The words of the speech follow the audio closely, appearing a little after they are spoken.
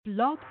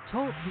Blog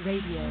Talk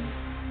Radio.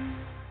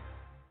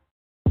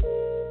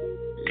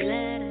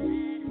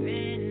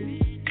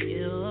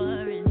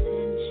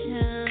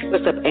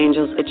 What's up,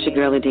 angels? It's your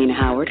girl, Adine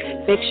Howard.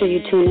 Make sure you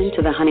tune in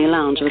to the Honey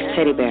Lounge with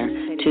Teddy Bear,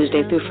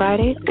 Tuesday through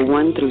Friday,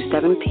 1 through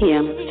 7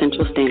 p.m.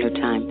 Central Standard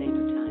Time.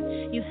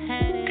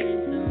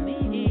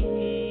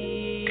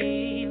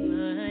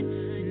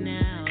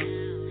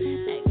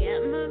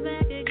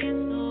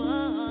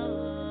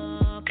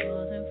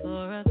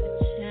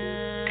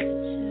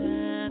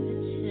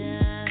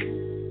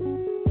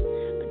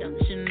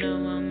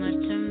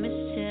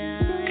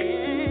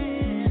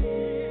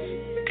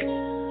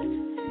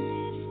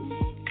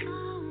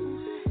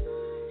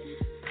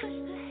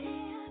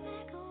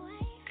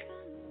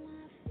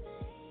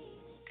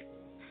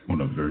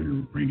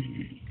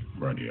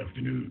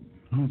 Afternoon.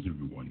 How's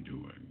everyone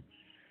doing?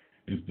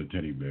 It's the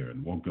Teddy Bear,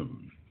 and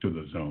welcome to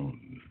the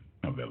zone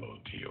of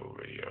LOTL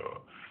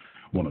Radio.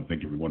 I want to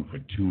thank everyone for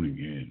tuning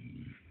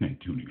in and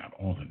tuning out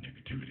all the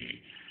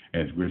negativity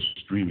as we're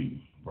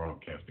streaming,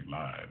 broadcasting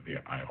live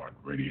via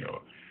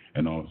iHeartRadio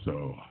and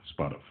also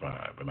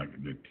Spotify. But like a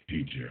good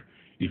teacher,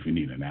 if you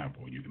need an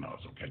Apple, you can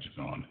also catch us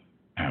on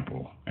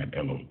Apple at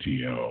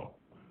LOTL,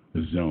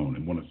 the zone.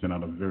 And want to send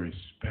out a very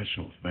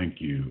special thank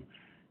you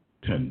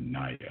to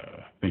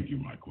Naya. Thank you,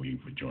 my queen,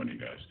 for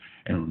joining us.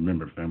 And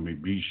remember, family,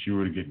 be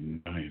sure to get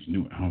Naya's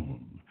new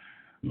album,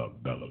 La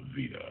Bella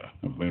Vita,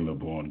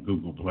 available on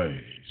Google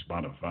Play,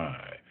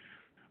 Spotify,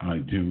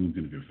 iTunes.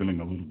 And if you're feeling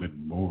a little bit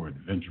more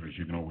adventurous,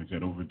 you can always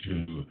head over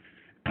to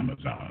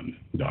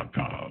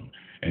Amazon.com.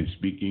 And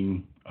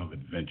speaking of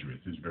adventurous,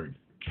 it's very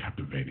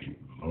captivating.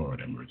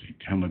 Lord have mercy,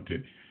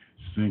 talented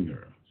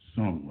singer,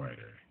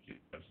 songwriter,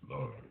 yes,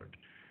 Lord,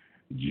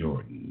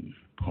 Jourdin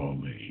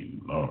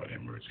Pauline, Lord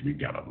have mercy. We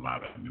got a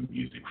lot of new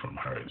music from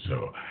her.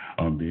 So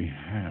on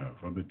behalf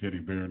of the Teddy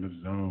Bear in the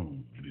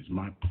Zone, it is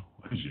my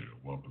pleasure to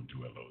welcome to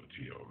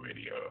LOTL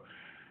Radio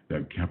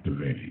the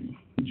captivating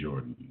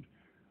Jourdin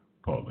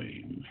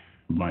Pauline.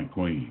 My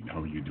queen,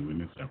 how are you doing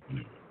this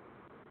afternoon?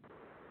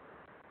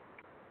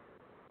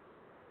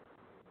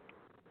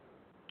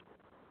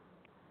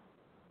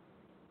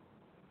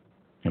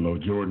 Hello,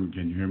 Jourdin.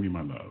 Can you hear me,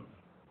 my love?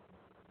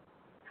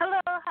 Hello,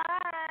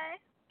 hi.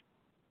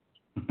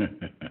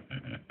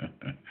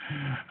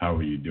 How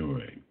are you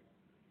doing?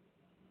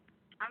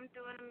 I'm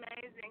doing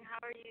amazing. How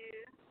are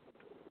you?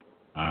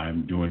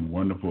 I'm doing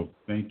wonderful.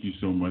 Thank you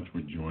so much for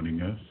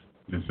joining us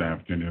this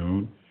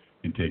afternoon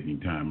and taking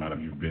time out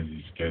of your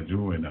busy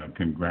schedule. And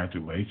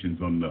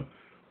congratulations on the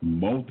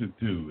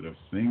multitude of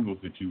singles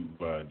that you've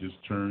just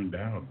turned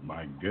out.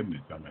 My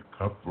goodness, I'm a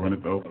cup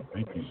runneth over.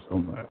 Thank you so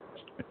much.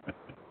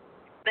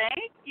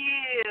 Thank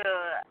you.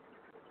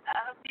 I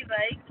hope you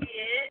like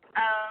it.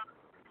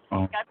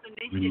 Got some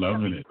new we're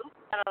loving it.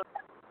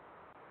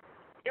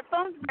 Your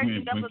phone's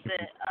breaking up a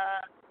bit.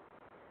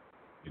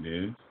 It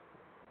is?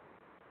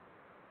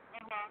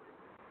 Mm-hmm.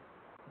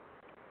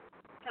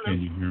 Hello?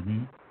 Can you hear me?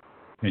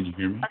 Can you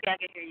hear me? Okay, I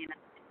can hear you now.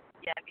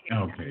 Yeah, I can hear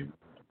you now. Okay.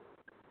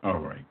 All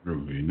right,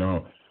 groovy.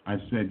 No, I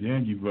said, yeah,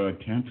 you've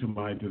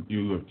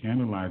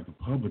tantalized the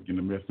public and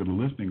the rest of the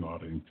listening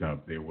audience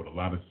out there with a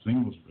lot of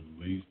singles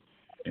released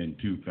in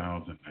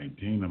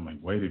 2019. I'm like,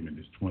 wait a minute,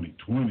 it's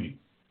 2020.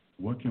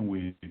 What can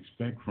we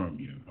expect from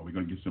you? Are we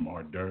going to get some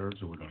hors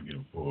d'oeuvres, or we're going to get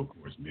a full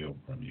course meal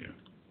from you?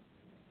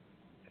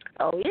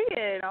 Oh, you're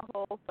getting a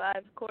whole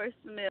 5-course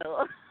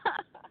meal.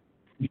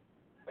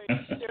 For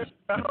sure,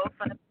 a whole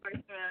 5-course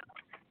meal.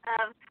 I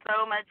have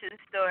so much in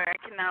store. I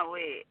cannot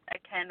wait.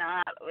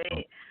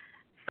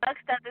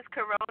 Sucks that this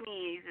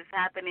Coronies is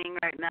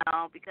happening right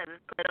now because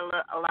it's put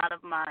a lot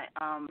of my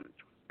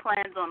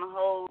plans on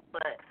hold.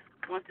 But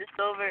once it's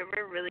over,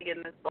 we're really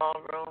getting this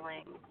ball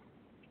rolling.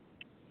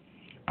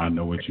 I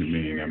know what you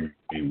mean. I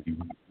mean,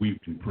 we've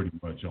been pretty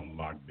much on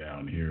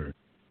lockdown here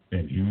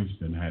in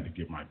Houston. I had to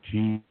get my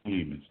team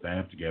and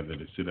staff together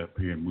to sit up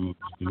here and move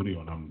the studio.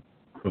 And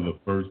for the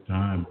first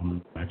time,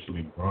 I'm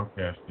actually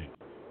broadcasting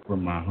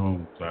from my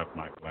home. So I have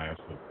my glass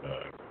of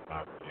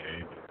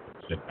latte,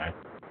 sit back,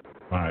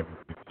 vibe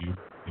with you,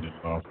 get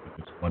it off with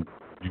this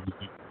wonderful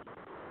music.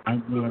 I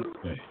will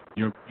say,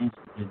 your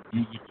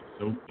music is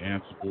so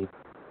danceable,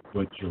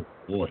 but your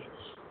voice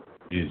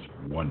is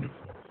wonderful.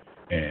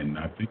 And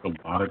I think a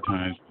lot of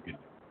times we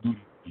we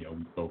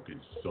focus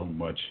so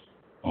much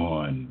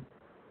on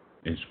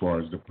as far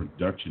as the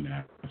production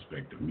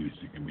aspect of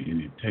music, and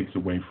it takes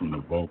away from the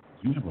vocals.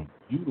 You have a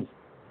beautiful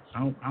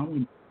voice. How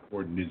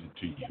important is it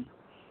to you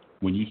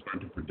when you start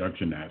the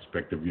production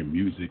aspect of your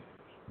music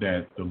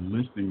that the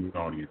listening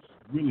audience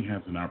really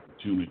has an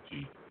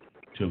opportunity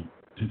to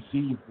see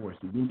your voice,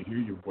 to really hear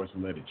your voice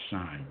and let it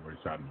shine where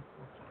it's out in the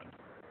forefront?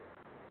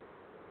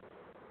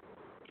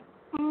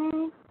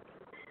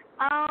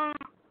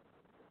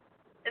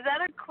 Is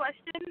that a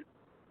question?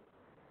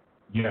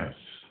 Yes.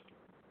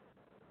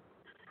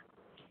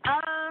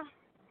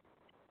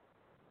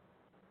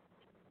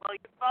 Well,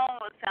 your phone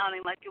was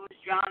sounding like it was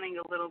drowning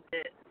a little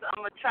bit, so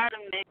I'm going to try to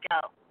make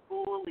out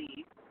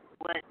fully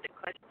what the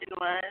question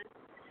was.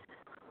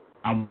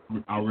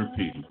 I'll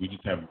repeat it. We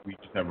just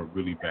have a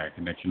really bad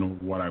connection.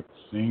 What I was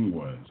saying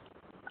was,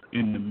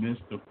 in the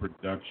midst of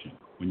production,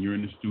 when you're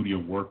in the studio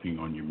working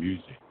on your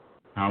music,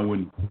 how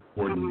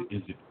important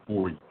is it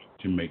for you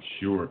to make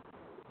sure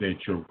that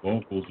your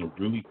vocals are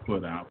really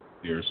put out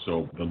there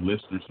so the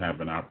listeners have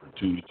an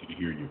opportunity to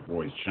hear your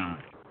voice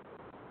shine?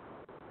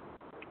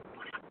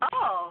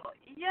 Oh,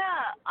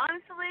 yeah.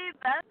 Honestly,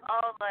 that's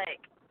all,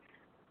 like,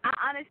 I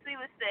honestly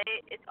would say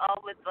it's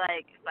all with,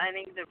 like,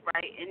 finding the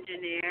right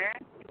engineer.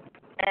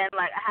 And,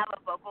 like, I have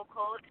a vocal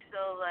coach,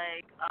 so,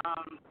 like,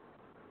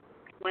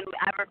 when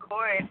I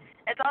record,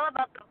 it's all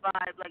about the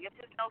vibe. Like, if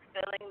there's no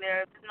feeling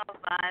there, if there's no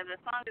vibe,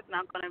 the song is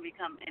not going to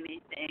become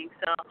anything.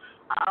 So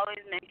I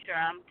always make sure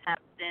I'm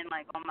tapped in,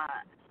 like, on my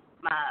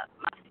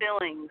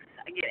feelings.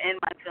 I get in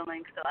my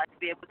feelings so I can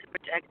be able to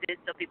project it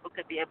so people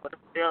could be able to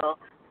feel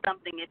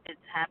something, if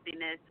it's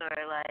happiness or,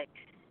 like,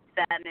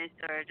 sadness,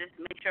 or just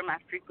make sure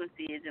my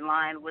frequency is in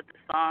line with the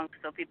song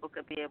so people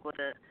could be able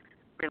to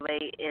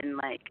relate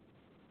and, like,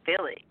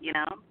 feel it, you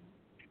know?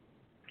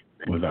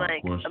 It's, Without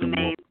like, question.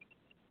 amazing.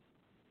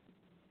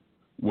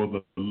 Well,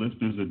 the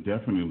listeners are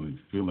definitely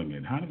feeling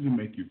it. How does it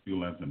make you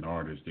feel as an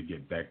artist to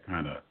get that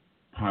kind of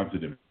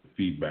positive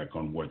feedback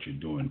on what you're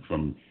doing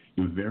from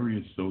your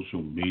various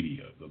social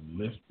media? The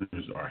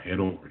listeners are head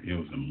over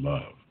heels in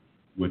love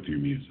with your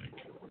music.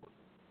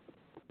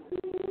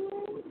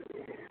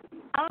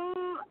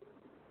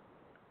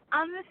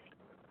 I'm just,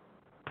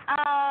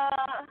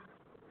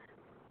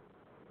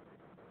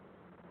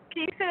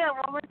 can you say that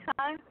one more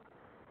time?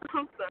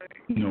 I'm sorry.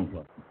 No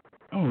problem.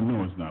 Oh,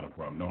 no, it's not a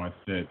problem. No, I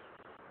said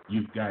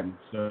you've gotten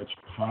such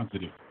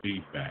positive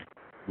feedback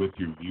with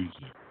your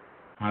music.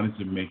 How does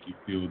it make you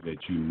feel that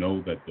you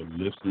know that the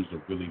listeners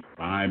are really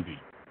vibing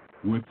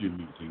with your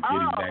music,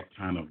 getting that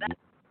kind of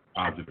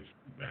positive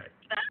feedback?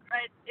 That's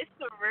right. It's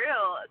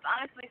surreal. It's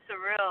honestly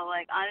surreal.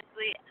 Like,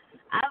 honestly,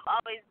 I've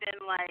always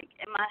been, like,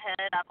 in my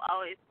head, I've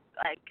always,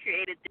 like,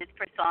 created this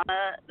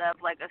persona of,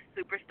 like, a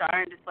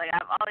superstar, and just, like,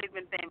 I've always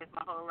been famous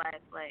my whole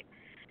life. Like,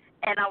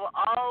 and I would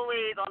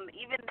always,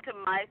 even to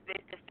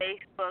MySpace, to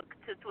Facebook,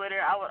 to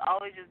Twitter, I would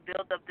always just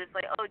build up this,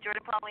 like, oh,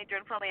 Jourdin Pauline,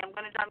 I'm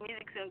going to drop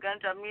music soon.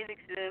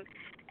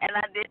 And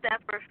I did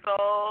that for so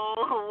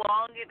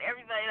long, and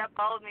everybody that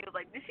followed me was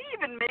like, did she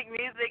even make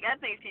music? I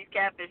think she's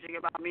catfishing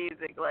about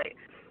music. Like,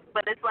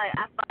 but it's like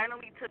I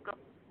finally took a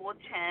full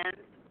chance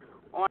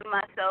on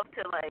myself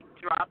to, like,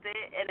 drop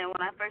it. And then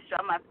when I first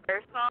dropped my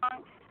first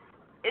song,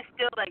 it's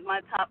still, like,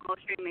 my top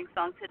most streaming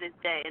song to this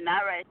day. And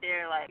that right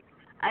there, like,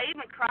 I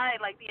even cried.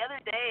 Like, the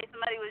other day,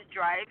 somebody was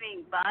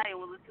driving by and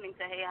was listening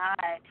to Hey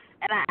Hi,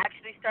 and I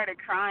actually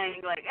started crying.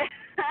 Like,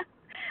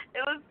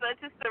 it was such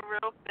a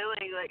surreal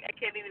feeling. Like, I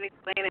can't even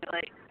explain it.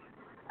 Like,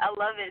 I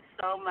love it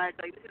so much.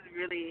 Like, this is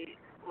really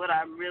what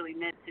I'm really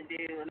meant to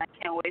do, and I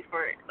can't wait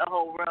for the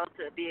whole world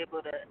to be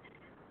able to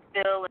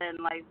feel and,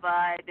 like,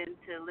 vibe and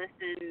to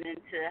listen and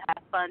to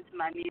have fun to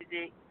my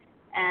music.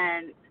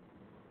 And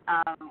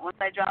once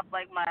I drop,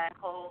 like, my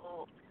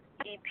whole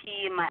EP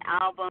and my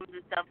albums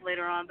and stuff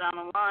later on down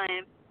the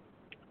line,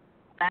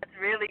 that's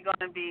really going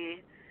to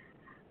be,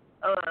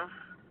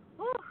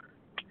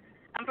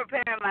 I'm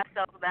preparing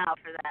myself now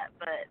for that.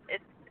 But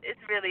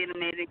it's really an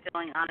amazing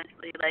feeling,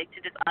 honestly, like,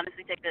 to just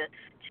honestly take a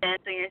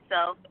chance on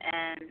yourself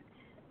and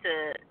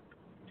to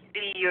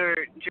see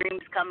your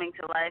dreams coming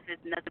to life.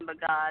 It's nothing but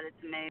God. It's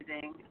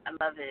amazing. I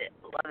love it.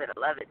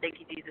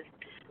 Thank you, Jesus.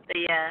 But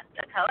yeah,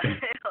 that's how I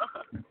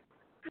feel.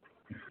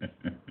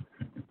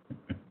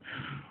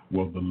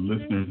 Well, the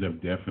listeners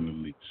have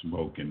definitely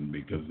spoken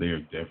because they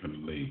are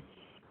definitely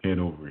head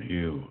over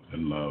heels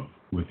in love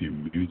with your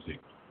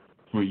music.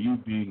 For you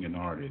being an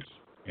artist,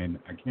 and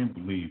I can't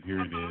believe here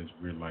it is,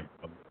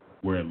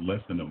 we're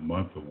less than a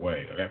month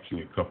away, or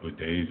actually a couple of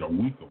days, a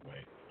week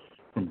away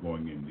from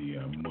going in the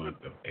month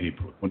of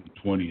April.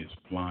 2020 is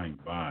flying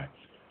by.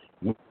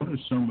 What are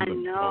some of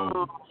the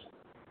goals?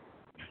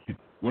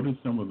 What are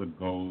some of the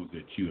goals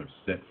that you have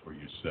set for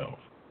yourself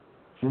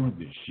for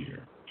this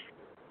year?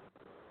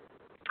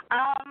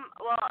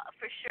 Well,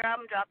 for sure,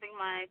 I'm dropping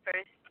my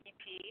first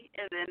EP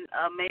and then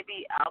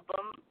maybe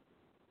album.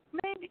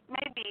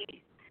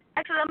 Maybe.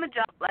 Actually, I'm gonna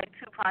drop, like,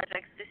 2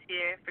 projects this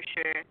year for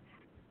sure.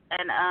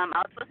 And I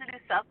was supposed to do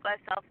South by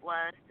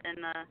Southwest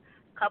and a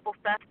couple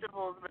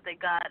festivals, but they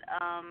got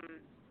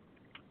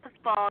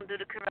postponed due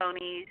to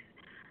coronis.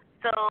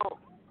 So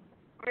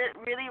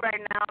really,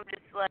 right now, I'm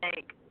just,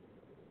 like,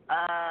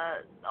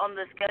 on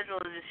the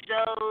schedule of just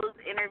shows,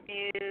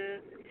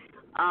 interviews,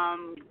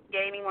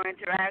 gaining more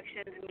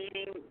interactions,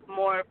 meeting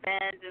more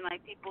fans and,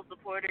 like, people,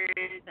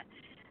 supporters,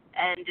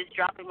 and just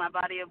dropping my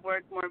body of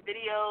work, more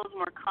videos,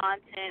 more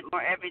content,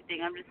 more everything.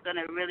 I'm just going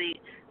to really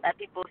let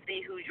people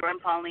see who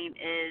Jourdin Pauline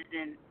is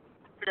and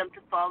for them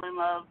to fall in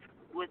love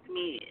with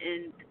me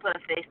and to put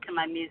a face to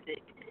my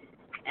music.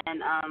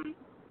 And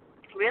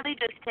really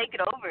just take it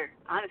over,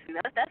 honestly.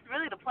 That's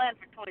really the plan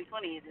for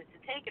 2020 is just to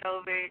take it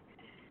over.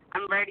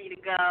 I'm ready to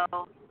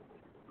go.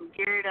 I'm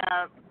geared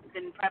up.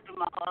 Been prepping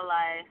my whole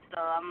life,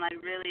 so I'm, like,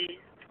 really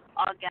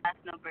all gas,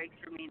 no brakes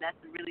for me. That's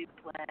really the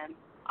plan,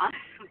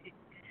 honestly.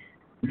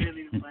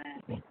 really the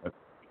plan. Well,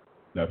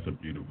 that's a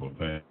beautiful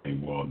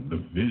thing. Well, the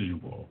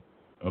visual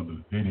of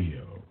the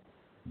video,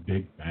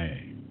 Big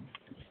Bang,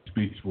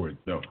 speaks for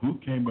itself. Who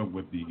came up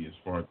with as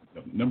far as,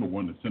 number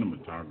one, the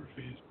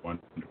cinematography is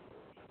wonderful,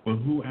 but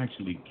who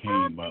actually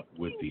came up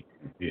with the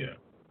idea?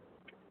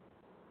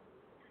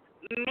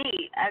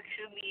 Me,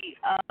 actually.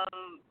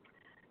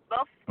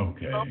 Both of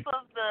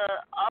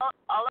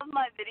all of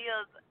my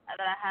videos that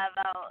I have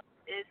out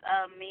is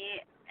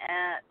me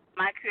and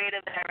my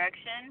creative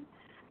direction,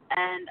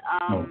 and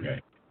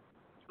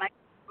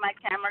my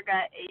camera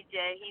guy AJ,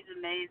 he's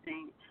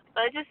amazing.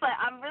 But it's just like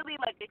I'm really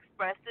like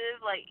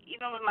expressive. Like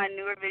even with my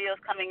newer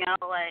videos coming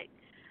out, like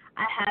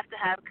I have to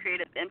have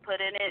creative input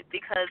in it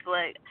because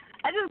like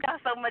I just got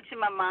so much in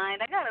my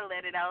mind. I gotta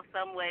let it out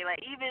some way. Like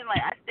even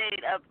like I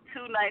stayed up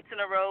 2 nights in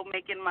a row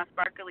making my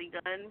sparkly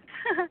guns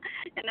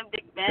in the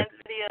Big Bandz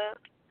video.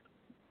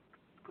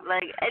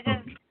 Like I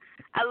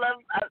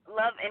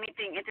love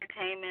anything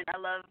entertainment. I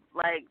love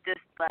like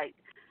just like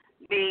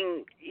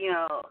being, you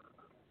know,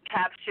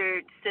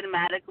 captured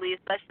cinematically,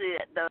 especially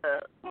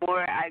the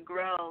more I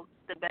grow,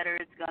 the better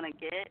it's gonna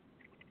get.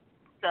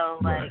 So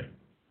like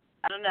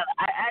I don't know.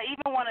 I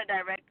even want to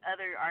direct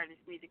other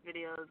artists' music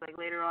videos like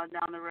later on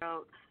down the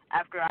road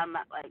after I'm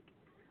like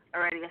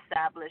already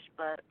established,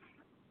 but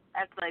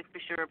that's like for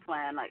sure a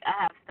plan. Like I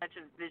have such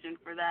a vision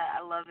for that.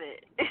 I love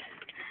it.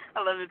 I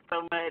love it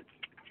so much.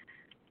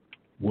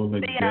 Well,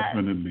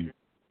 definitely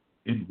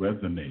it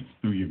resonates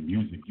through your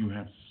music. You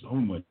have so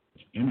much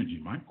energy.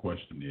 My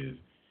question is,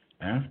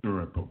 after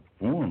a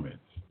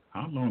performance,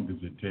 how long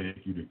does it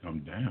take you to come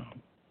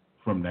down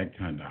from that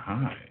kind of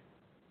high?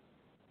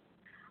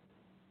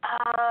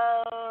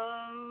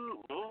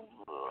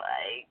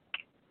 Like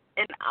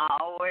an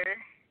hour.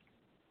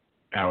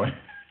 Hour?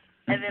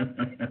 And then,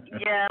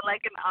 yeah,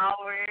 like an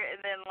hour,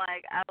 and then,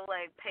 like, I'll,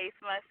 like, pace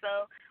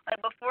myself. Like,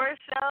 before a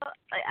show,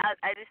 like,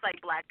 I just, like,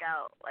 black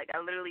out. Like,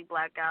 I literally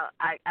black out.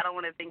 I don't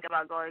want to think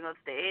about going on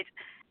stage.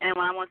 And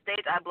when I'm on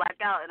stage, I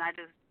black out, and I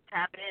just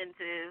tap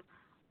into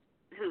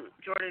who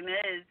Jourdin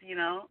is, you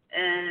know.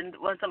 And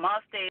once I'm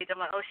off stage,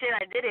 I'm like, oh, shit,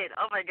 I did it.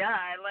 Oh, my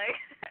God. Like,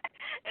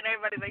 and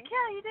everybody's like,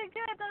 yeah, you did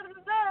good. And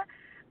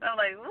I'm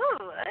like,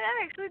 woo, I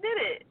actually did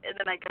it. And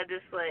then, like, I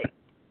just, like,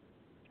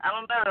 I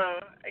don't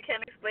know. I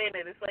can't explain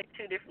it. It's like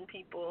two different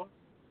people.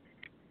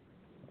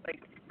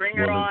 Like, bring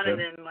her on and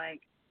then,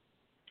 like...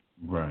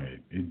 Right.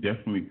 It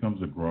definitely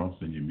comes across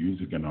in your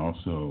music and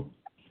also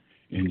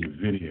in your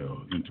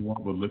videos. And to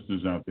all the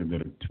listeners out there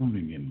that are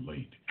tuning in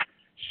late,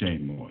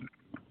 shame on you.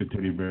 The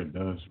Teddy Bear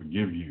does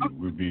forgive you.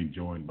 We're being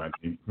joined by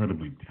the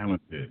incredibly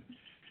talented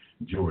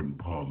Jourdin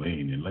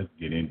Pauline. And let's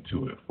get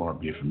into it. Far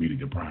be it from me to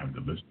deprive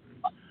the listeners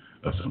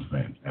of some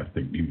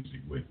fantastic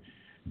music with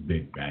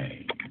Big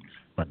Bang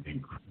by the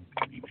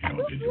incredibly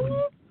talented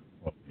Jourdin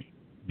Pauline.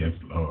 Yes,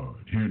 Lord.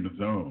 Here in the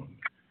zone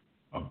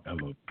of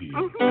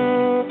LOTL.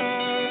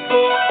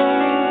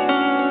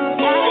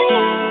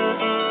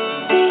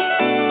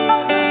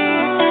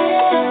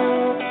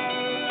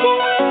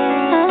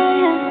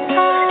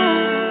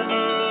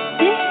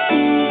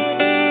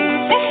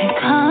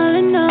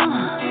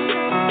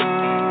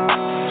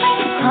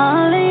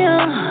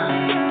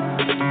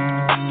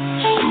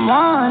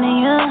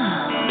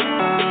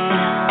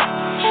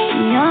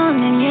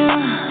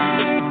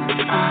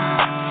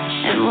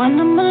 When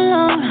I'm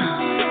alone,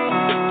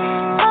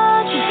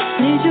 I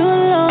just need you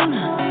alone.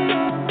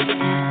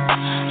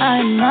 I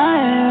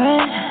admire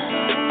it,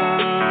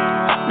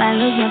 might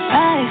lose my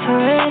pride for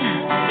it.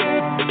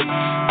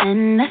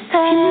 And I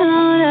say,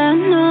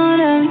 know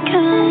that we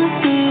can't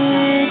be.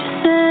 Just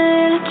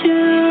say that you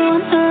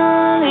want to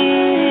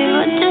leave.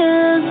 I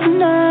just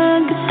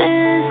look at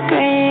this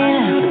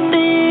green. The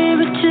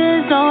big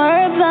riches, don't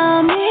worry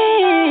about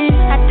me.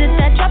 I did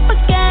that drop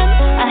again.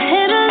 I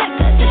hit it like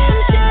I did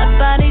some shit. My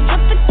body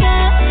dropped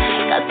again.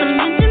 Got some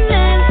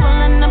Benjamin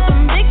pulling up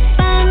in Big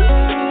Bandz.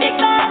 Big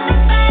Bandz.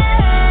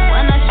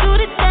 When I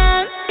shoot it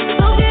down,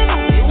 you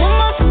want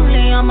my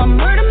fully, I'm a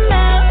murder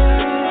man.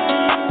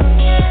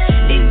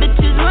 These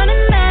bitches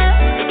running mad.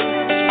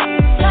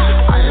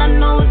 All I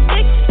know is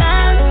Big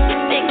Bandz.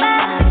 Big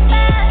Bandz.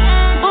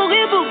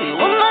 Boogie boogie,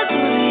 want my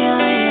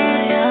fully,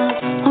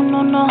 yeah. Oh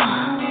no, I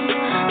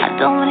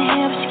don't wanna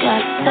hear what you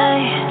gotta say.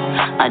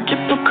 I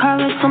drip a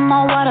current on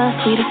my water,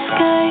 sweet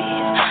escape.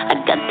 I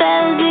got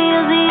that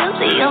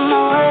easy on my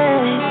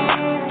way.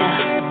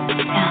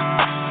 Yeah.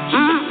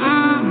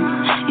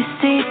 You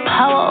see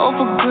power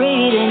over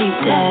greed any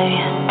day.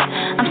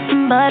 I'm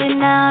somebody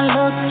now,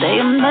 look, stay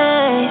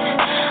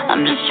amazed.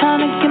 I'm just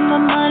trying to get my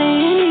money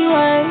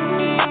anyway.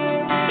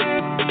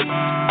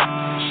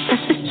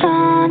 This is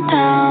on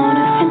down,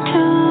 it's been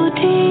too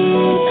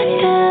deep. I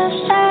just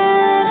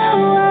said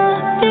how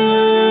I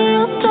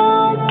feel.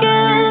 Don't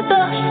give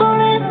up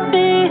with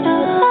me. The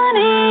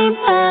money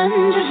man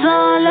is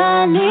all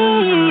I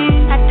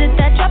need. I did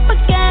that drop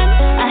again.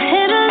 I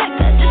hit it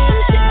like I did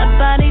some shit. My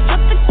body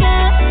dropped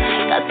again.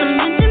 Got some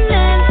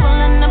Benjamin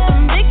pulling up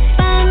in Big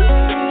Bandz.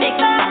 Big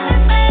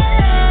Bandz.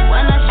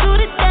 When I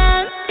shoot it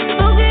down,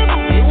 boogie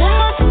boogie, want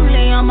my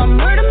fully, I'm a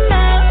murder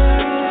man.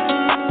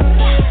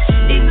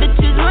 These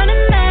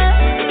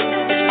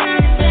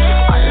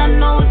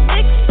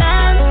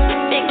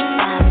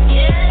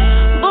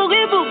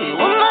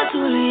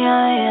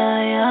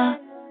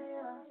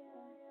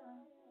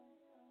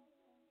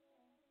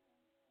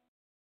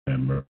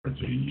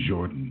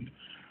Jourdin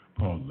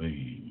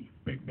Pauline,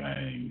 Big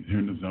Bandz, here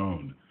in the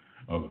zone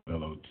of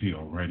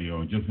LOTL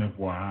Radio. And just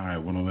FYI, I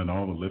want to let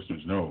all the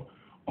listeners know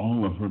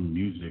all of her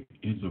music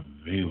is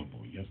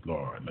available. Yes,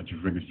 Lord. Let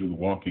your fingers do the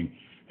walking.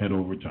 Head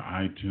over to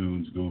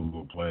iTunes,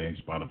 Google Play,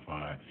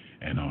 Spotify,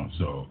 and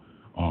also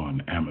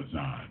on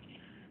Amazon.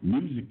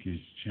 Music has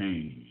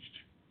changed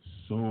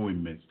so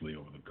immensely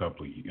over the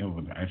couple of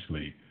years,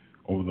 actually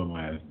over the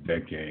last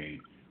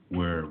decade,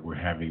 where we're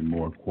having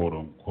more quote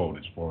unquote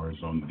as far as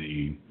on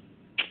the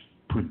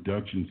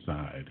production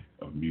side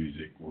of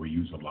music, where we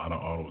use a lot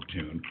of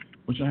auto-tune,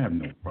 which I have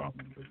no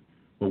problem with.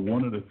 But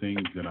one of the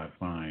things that I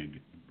find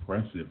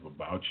impressive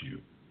about you,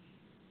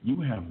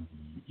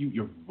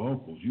 your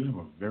vocals, you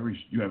have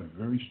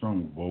very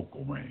strong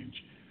vocal range.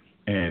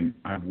 And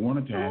I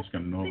wanted to ask, I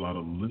know a lot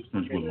of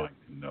listeners would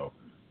like to know,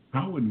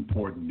 how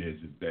important is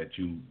it that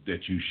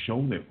you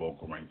show that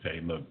vocal range? Say,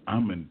 look,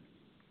 I'm an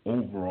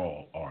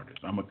overall artist.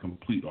 I'm a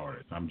complete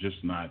artist. I'm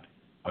just not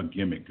a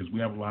gimmick, because we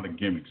have a lot of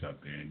gimmicks out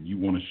there, and you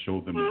want to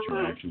show them that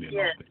you're actually an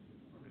artist.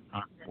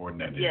 How important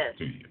that is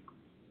to you?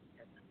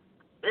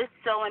 It's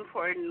so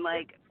important.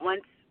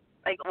 Once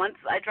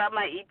I drop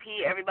my EP,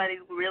 everybody's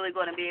really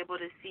going to be able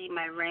to see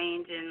my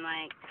range and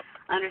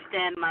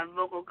understand my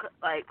vocal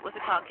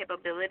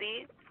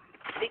capability.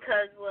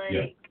 Because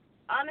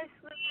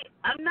honestly,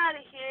 I'm not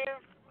here.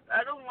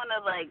 I don't want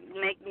to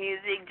make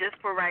music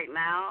just for right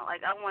now.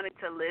 I want it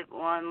to live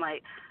on.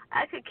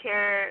 I could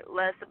care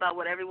less about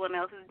what everyone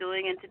else is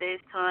doing in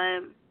today's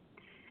time,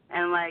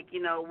 and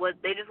what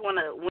they just want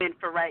to win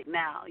for right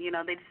now.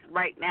 They just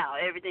right now.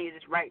 Everything is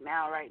just right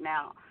now.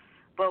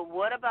 But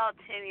what about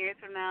 10 years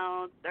from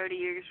now, 30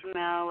 years from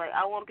now?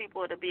 I want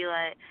people to be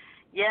I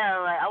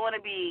want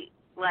to be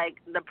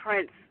like the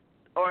Prince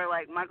or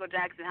Michael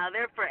Jackson, how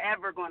they're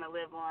forever going to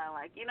live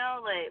on.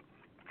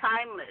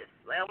 Timeless.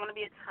 I want to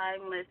be a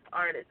timeless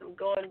artist. I'm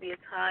going to be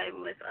a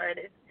timeless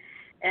artist.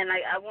 And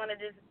I want to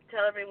just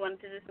tell everyone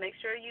to just make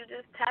sure you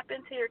just tap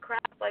into your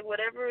craft.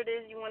 Whatever it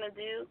is you want to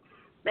do,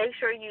 make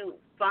sure you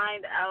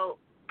find out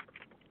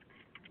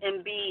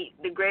and be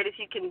the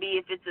greatest you can be.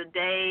 If it's a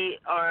day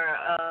or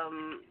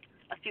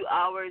a few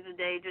hours a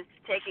day, just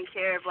taking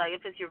care of,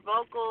 if it's your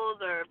vocals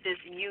or if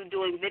it's you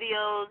doing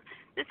videos,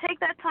 just take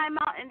that time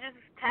out and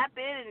just tap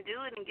in and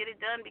do it and get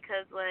it done,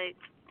 because,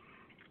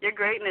 your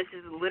greatness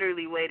is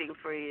literally waiting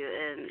for you,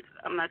 and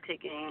I'm not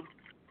taking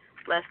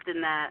less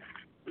than that.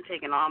 I'm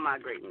taking all my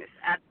greatness.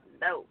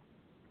 No,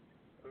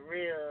 for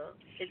real.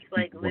 It's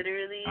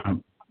literally.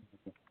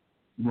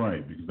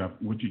 Right, because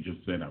what you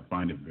just said, I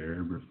find it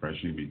very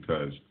refreshing,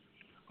 because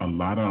a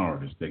lot of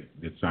artists that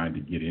decide to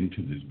get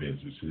into this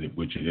business,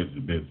 which it is a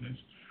business,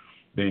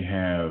 they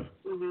have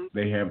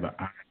the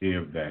idea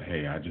of that,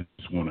 hey, I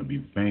just want to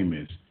be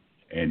famous,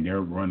 and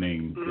they're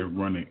running,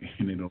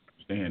 and they don't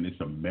understand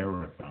it's a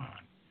marathon.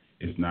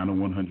 It's not a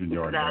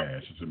 100-yard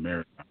dash. It's a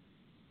marathon.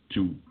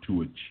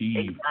 To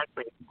achieve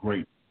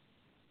great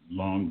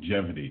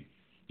longevity,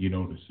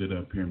 to sit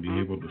up here and be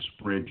able to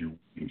spread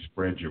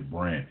your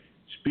brand.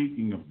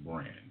 Speaking of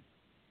brand,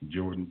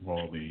 Jourdin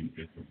Pauline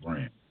is a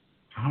brand.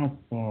 How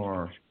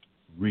far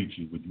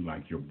reaching would you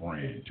like your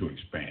brand to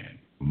expand?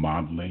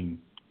 Modeling,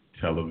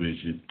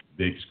 television,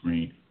 big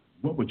screen.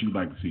 What would you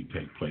like to see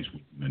take place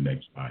within the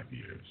next 5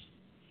 years?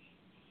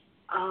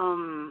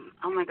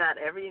 Oh my God,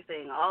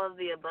 everything, all of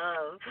the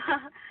above.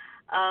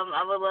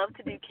 I would love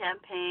to do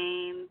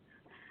campaigns,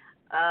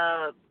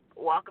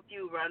 walk a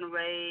few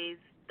runways,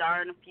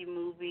 star in a few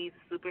movies,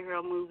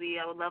 superhero movie.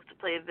 I would love to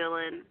play a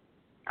villain.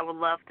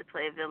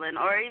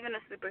 Or even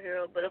a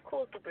superhero, but a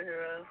cool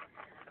superhero.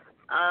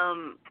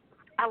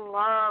 I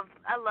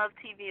love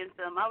TV and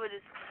film.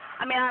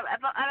 I'm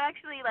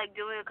actually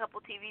doing a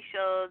couple TV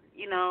shows,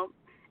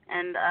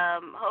 and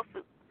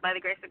hopefully by the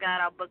grace of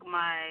God, I'll book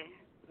my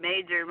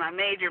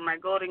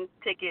golden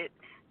ticket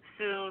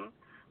soon.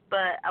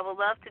 But I would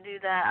love to do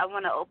that. I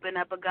want to open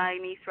up a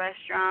Guyanese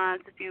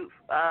restaurant.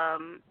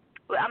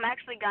 I'm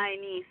actually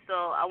Guyanese,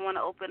 so I want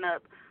to open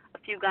up a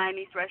few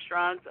Guyanese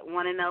restaurants,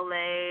 one in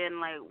LA and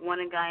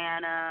one in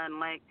Guyana and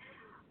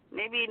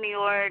maybe New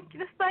York.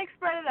 Just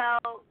spread it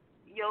out.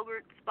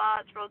 Yogurt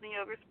spots, frozen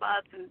yogurt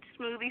spots, and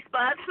smoothie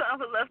spots. I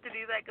would love to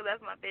do that because that's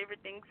my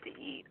favorite things to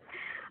eat.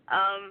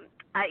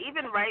 I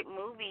even write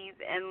movies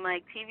and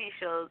TV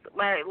shows.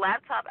 My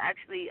laptop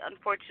actually,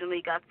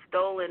 unfortunately, got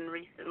stolen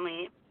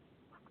recently,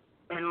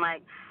 and my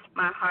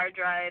hard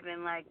drive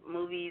and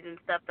movies and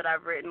stuff that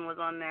I've written was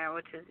on there,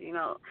 which is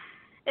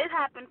it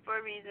happened for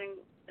a reason.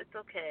 It's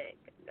okay.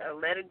 I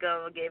let it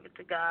go. I gave it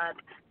to God.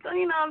 So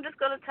I'm just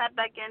gonna tap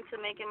back into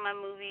making my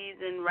movies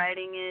and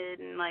writing it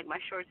and my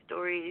short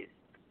stories,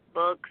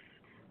 books.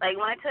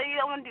 When I tell you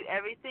I want to do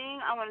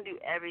everything, I want to do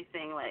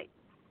everything.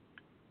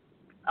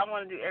 I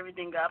want to do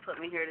everything God put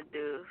me here to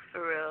do,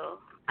 for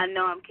real. I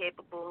know I'm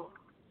capable,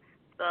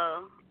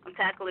 so I'm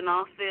tackling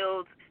all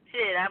fields.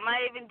 Shit, I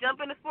might even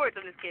jump into sports.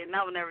 I'm just kidding. I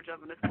would never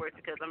jump into sports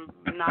because I'm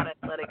not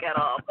athletic at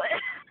all. But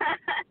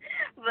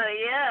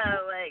yeah,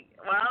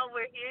 while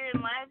we're here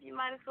in life, you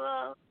might as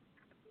well.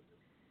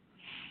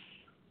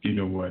 You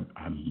know what?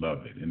 I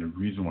love it. And the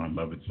reason why I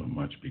love it so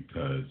much,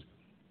 because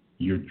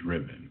you're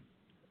driven.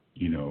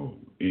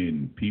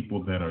 And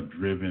people that are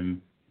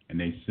driven and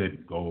they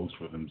set goals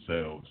for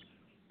themselves,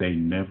 they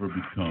never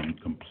become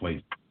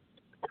complacent.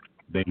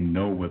 They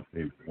know what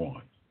they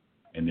want,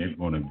 and they're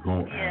going to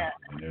go after it,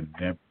 and they're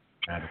never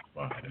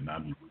satisfied. And I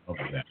love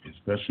that,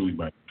 especially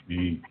by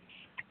being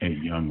a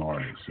young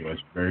artist. So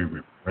it's very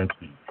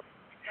refreshing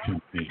to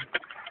me.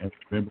 And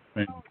remember,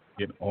 fans,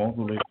 get all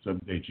the latest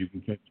updates. You can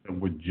catch up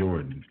with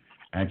Jourdin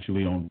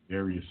actually on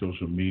various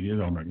social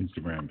media, on our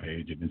Instagram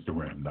page at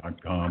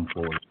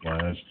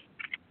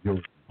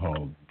instagram.com/Jourdin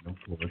Pauline, of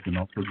course. And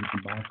also you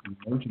can buy some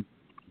merchandise.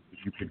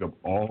 If you pick up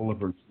all of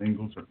her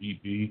singles, her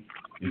EP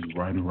is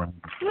right around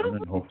the corner,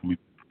 and hopefully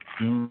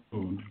soon,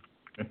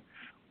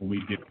 when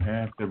we get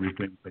past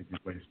everything taking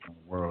place in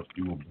the world,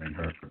 she will bring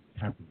her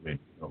captivating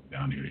self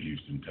down here to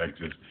Houston,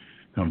 Texas.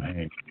 Come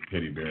hang with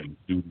Teddy Bear in the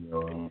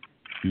studio,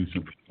 do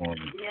some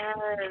performance. Yes.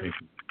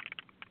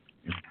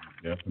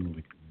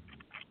 Definitely.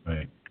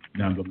 Right.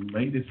 Now, the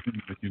latest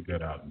thing that you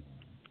got out now,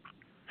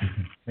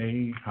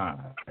 Hey Hi.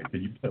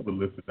 Can you tell the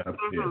listeners out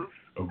there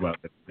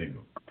about that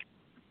single?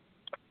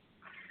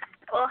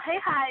 Well, Hey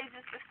Hi is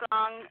just a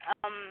song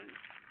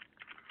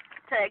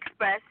to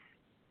express,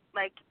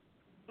 like,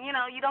 you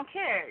don't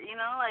care,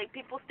 like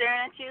people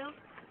staring at you.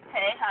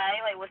 Hey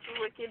hi, like what you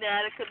looking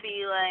at? It could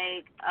be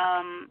like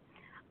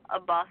a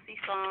bossy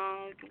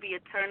song, it could be a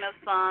turn up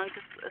song,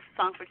 just a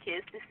song for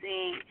kids to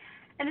sing.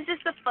 And it's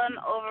just a fun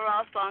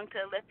overall song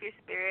to lift your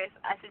spirits.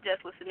 I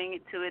suggest listening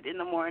to it in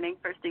the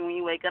morning, first thing when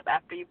you wake up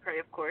after you pray,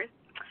 of course.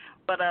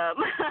 But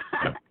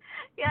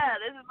yeah,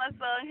 this is my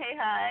song, Hey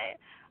Hi.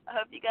 I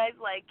hope you guys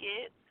like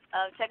it.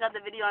 Check out the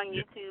video on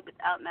YouTube. It's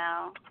out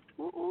now.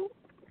 Ooh.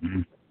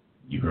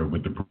 You heard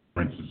what the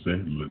princess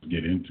said. Let's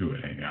get into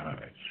it. Hey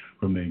Hi.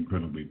 From the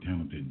incredibly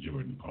talented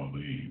Jourdin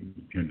Pauline,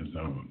 here in the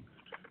zone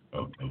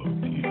of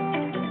LOTL.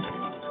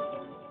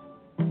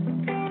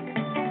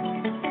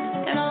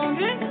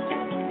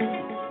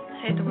 I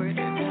hate the word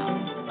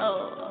now.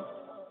 Oh.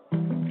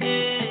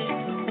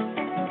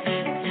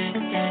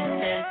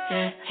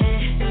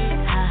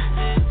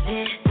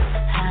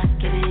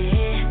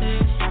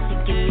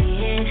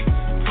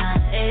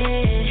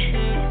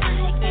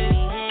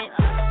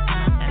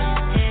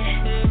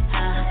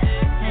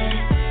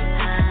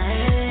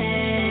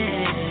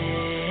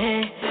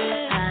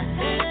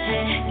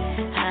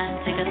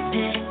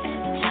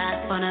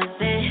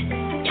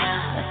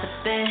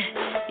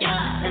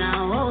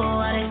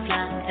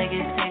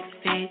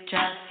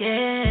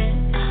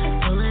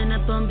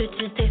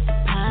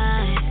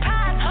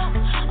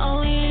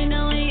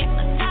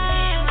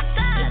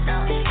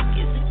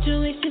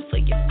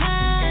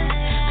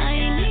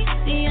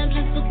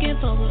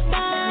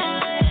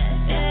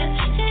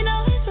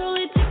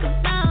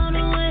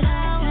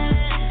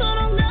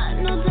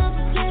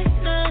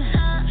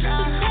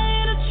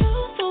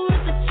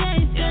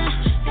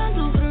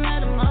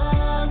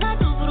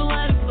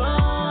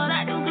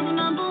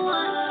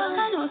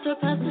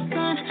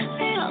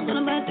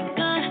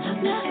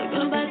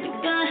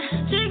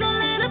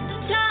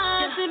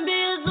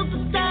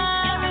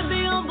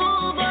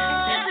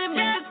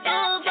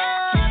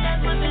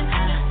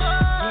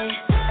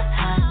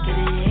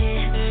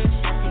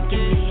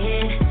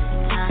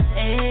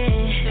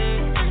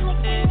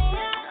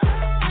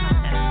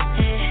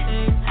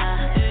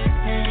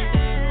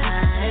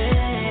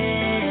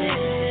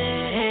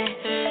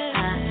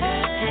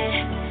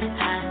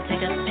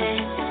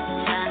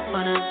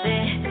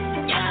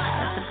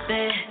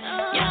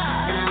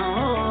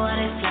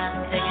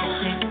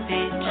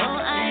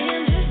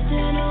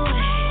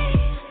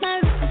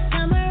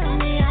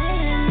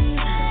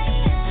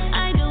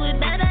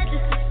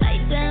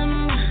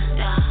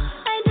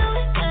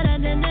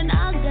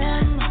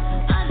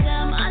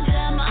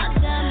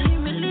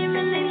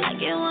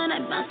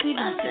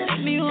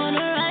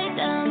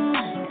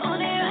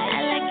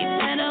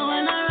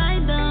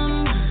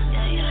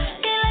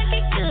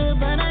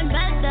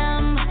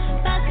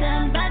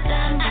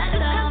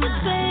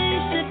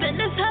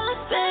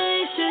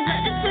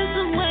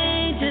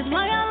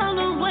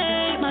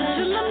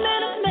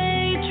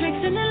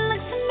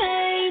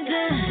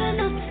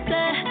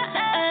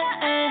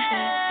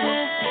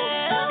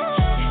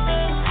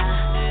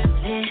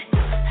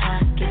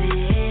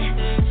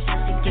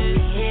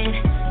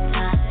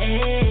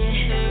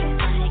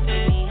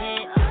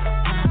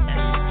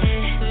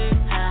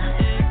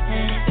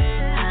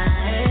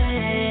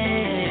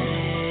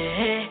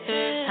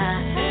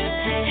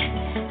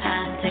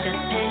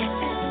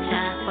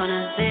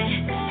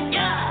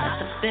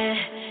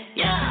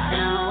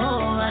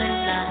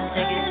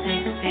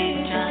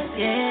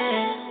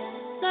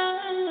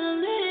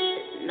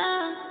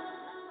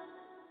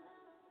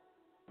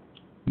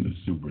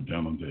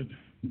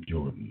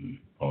 Jourdin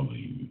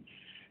Pauline,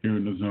 here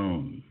in the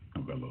zone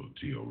of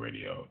LOTL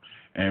Radio.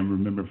 And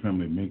remember,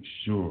 family, make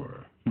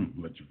sure,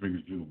 let your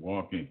fingers do the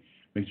walking.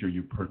 Make sure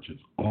you purchase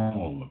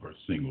all of her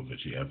singles that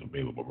she has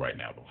available right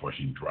now before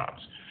she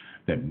drops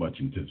that much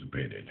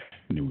anticipated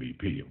new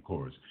EP, of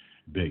course.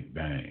 Big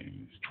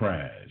Bandz,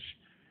 Trash,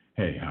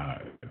 Hey Hi,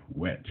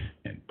 wet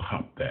and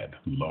pop that,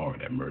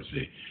 Lord have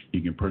mercy.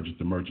 You can purchase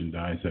the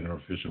merchandise at our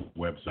official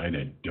website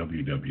at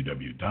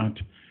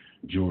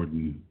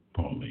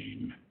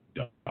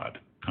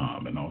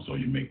www.JordinPauline.com. And also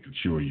you make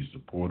sure you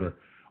support her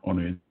on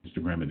her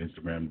Instagram at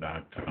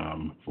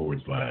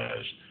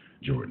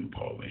Instagram.com/Jourdin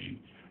Pauline.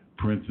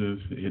 Princess,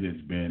 it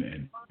has been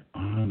an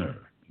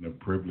honor and a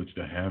privilege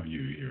to have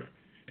you here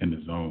in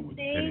the zone with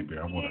Teddy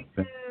Bear. I want to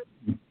thank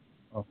you.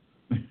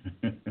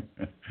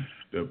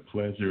 The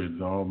pleasure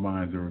is all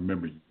mine. And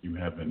remember, you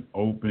have an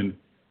open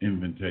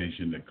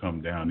invitation to come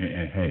down here.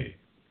 And hey,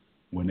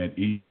 when that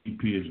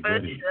EP is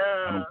ready,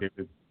 I don't care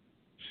if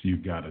you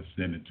got to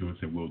send it to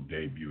us and we'll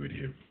debut it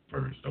here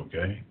first,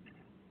 okay?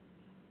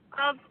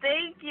 Oh,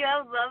 thank you. I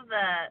love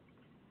that.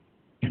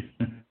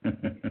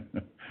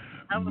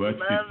 I would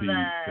love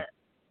that.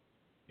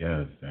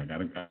 Yes, I'm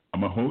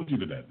gonna hold you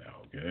to that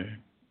now, okay?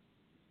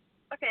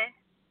 Okay.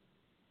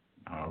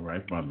 All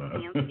right, my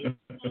love.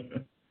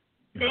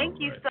 Thank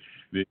you so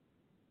much.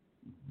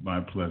 My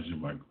pleasure,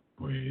 my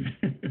queen.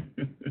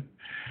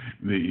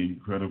 The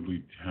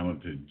incredibly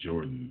talented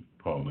Jourdin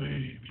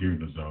Pauline here in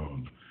the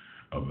zone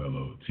of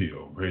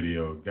LOTL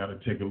Radio. Got to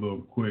take a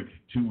little quick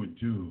 2 and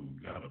 2.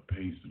 Got to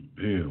pay some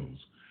bills.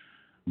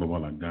 But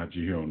while I got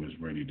you here on this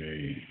rainy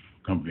day,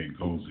 comfy and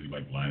cozy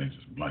like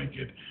Linus's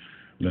blanket,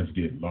 let's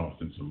get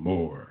lost in some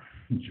more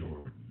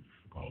Jourdin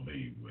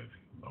Pauline with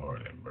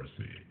Lord have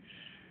mercy.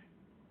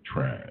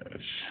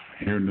 Trash.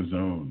 Here in the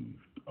zone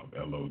of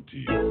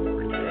LOTL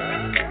Radio.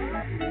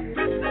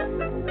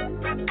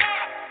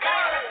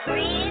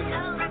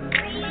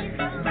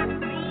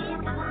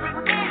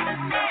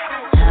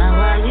 How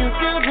are you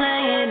still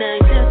playing?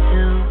 Ain't you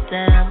too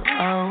damn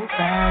old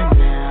by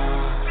now?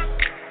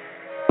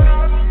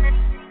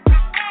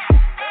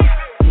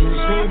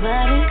 Usually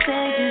body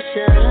said you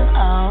should have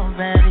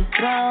already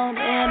thrown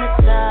in the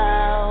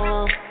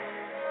towel.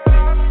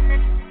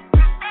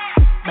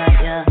 But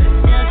you're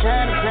still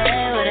trying to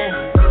play with it,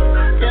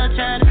 still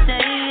trying to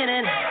stay in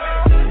it,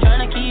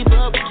 trying to keep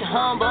up with your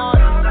homeboy,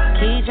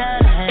 keep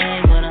trying to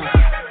hang with him.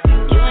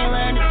 You ain't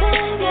learned a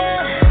thing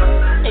yet,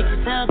 make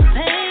yourself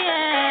pay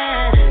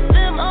it.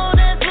 Them old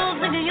ass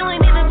rules, nigga, you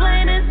ain't even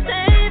playing it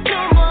safe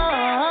no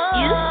more.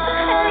 Used to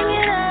hang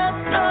it up,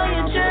 throw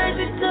your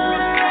jerseys to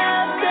the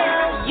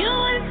rafters. You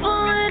ain't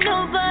fooling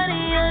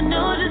nobody, I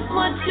know just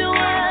what you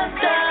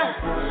after.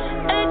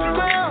 H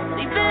Brown,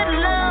 leave it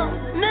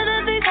alone, none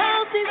of these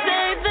hoes he's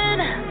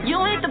saving. You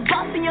ain't the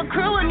boss in your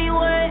crew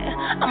anyway,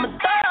 I'ma throw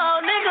the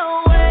whole nigga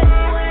away.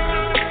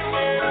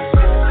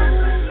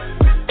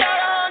 Throw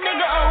the whole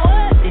nigga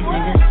away. These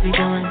niggas be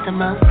doing the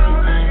most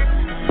these days.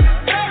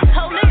 Throw this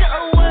whole nigga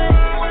away.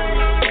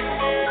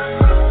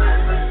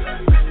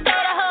 Throw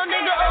the whole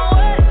nigga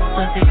away.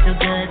 Pussy too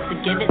good to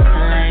give it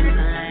time.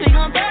 We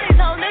gon' throw these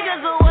whole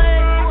niggas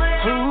away.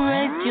 Who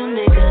raped you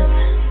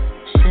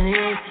niggas? Shouldn't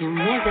rape you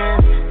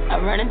niggas. I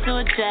run into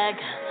a check.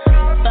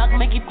 Fuck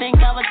make you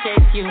think I would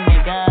chase you,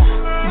 nigga.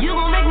 You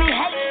gon' make me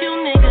hate you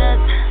niggas.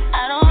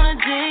 I don't wanna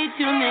date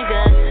you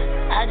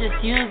niggas. I just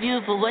use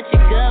you for what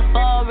you're good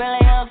for. Really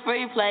a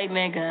free play,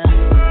 nigga.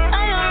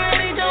 I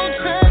already don't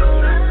trust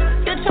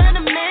you. You're trying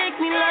to make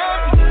me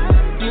love you.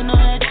 You know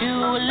that you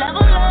would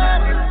level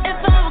up if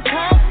I would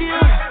cuff you.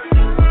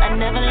 I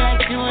never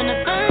liked you in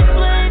the first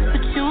place,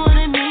 but you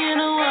wanted me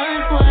in the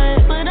worst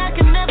way. But I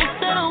can never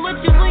settle with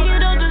you when you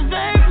don't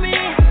deserve me.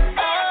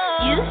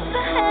 Oh, used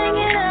to hang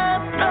it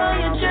up, throw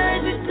your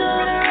jerseys to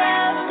the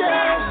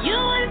rafters. You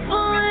ain't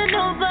fooling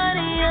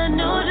nobody, I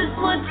know just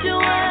what you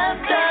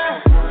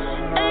after.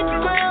 H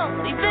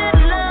Brown, leave it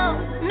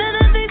alone, none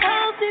of these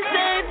hoes he's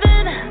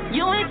saving.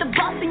 You ain't the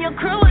boss in your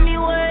crew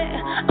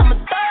anyway, I'ma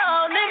throw the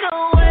whole nigga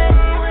away.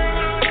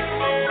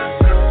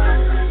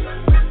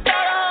 Throw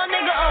the whole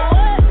nigga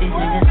away. These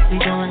niggas be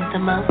doing the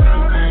most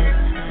these days.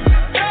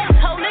 Throw this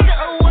whole nigga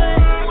away.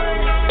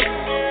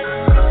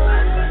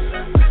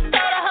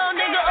 Throw the whole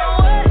nigga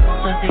away.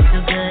 Pussy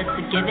too good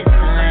to give it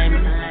time.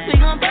 We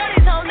gon' throw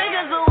these whole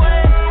niggas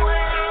away.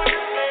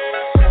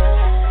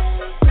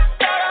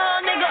 Throw the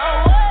whole nigga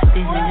away.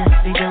 These niggas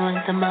be doing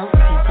the most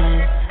these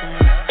days.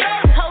 Throw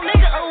this whole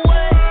nigga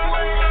away.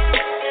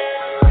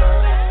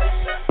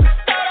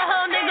 Throw the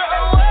whole nigga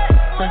away.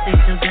 Pussy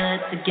too good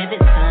to give it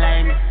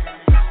time.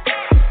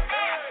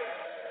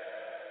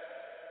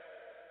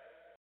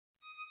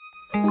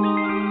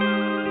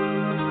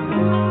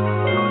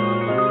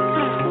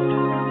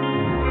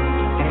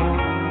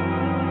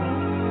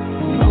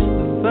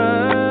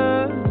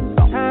 First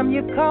time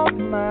you caught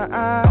my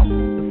eye,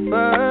 the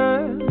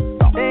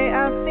first day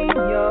I seen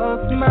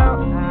your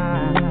smile,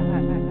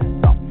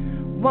 I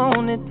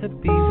wanted to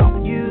be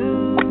with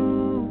you.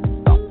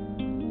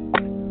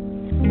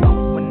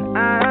 When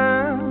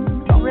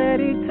I'm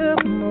ready to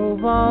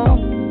move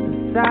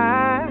on,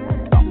 decide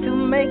to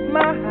make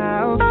my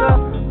house a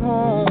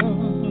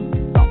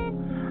home,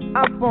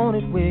 I want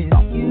it with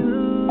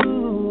you.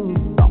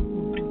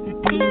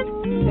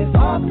 It's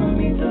hard for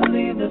me to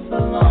leave this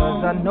alone,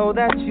 'cause I know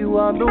that you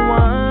are the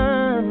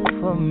one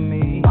for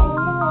me.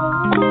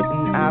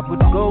 And I would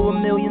go a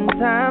million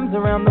times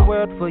around the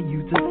world for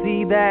you to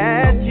see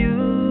that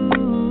you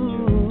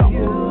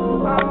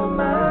are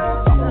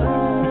my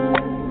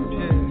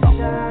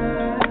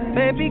sunshine.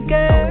 Baby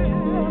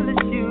girl,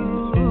 it's you.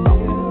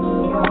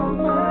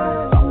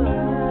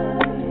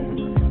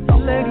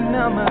 Lady,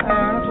 now my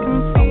eyes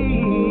can see.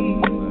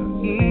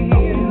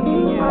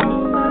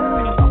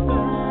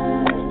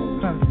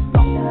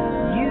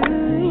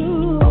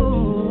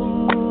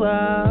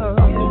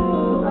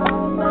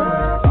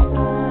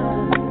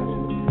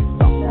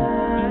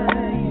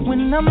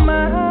 I'm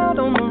out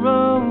on the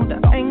road,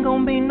 I ain't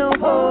gonna be no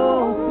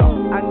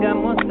hoe. I got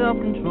more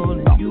self-control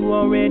and you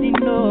already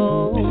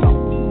know.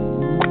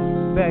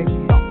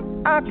 Baby,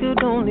 I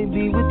could only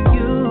be with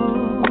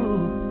you.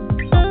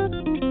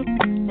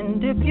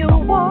 And if you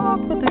walk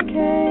with a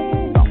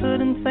cane,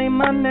 couldn't say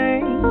my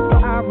name,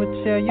 I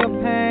would share your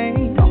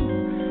pain.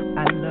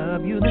 I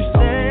love you the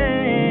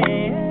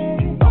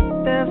same.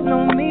 There's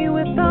no me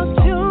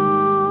without you.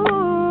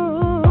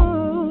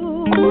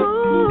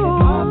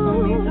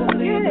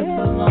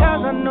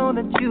 Cause I know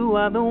that you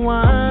are the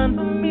one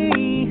for me,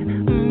 me.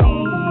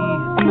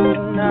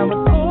 And I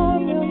would go a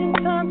million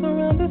times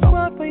around this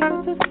world for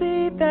you to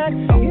see that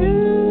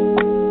you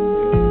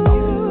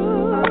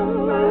are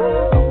my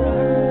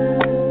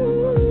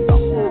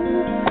sunshine.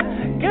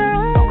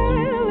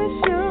 Girl, it's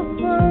you.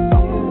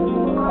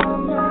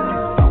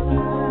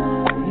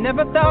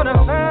 Never thought I'd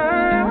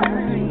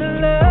find a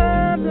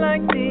love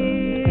like this.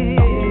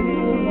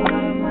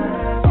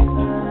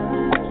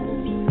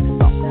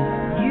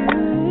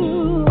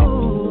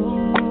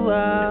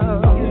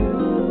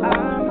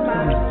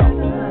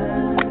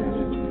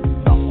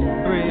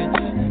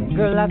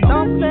 Girl, I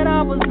thought that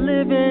I was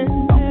living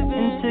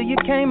until you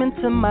came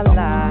into my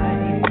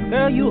life.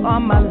 Girl, you are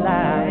my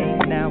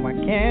light, now I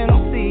can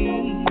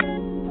see.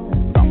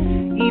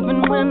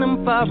 Even when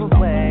I'm far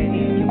away,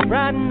 you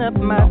brighten up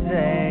my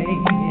day.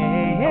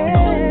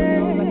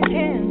 I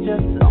can't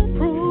just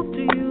prove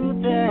to you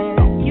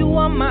that you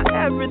are my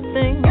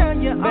everything, girl,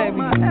 you are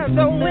my everything.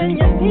 So when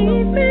you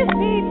need me,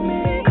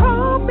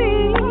 call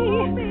me,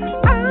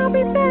 I'll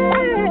be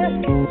there,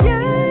 yeah.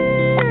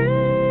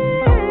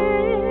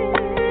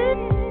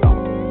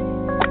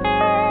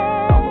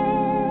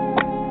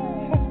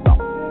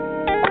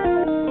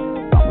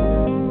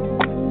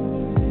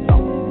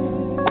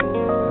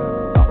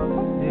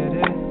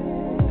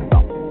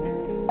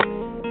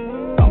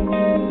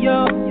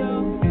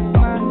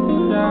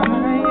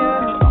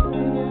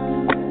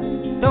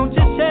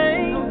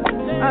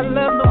 I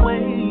love the way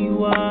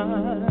you are.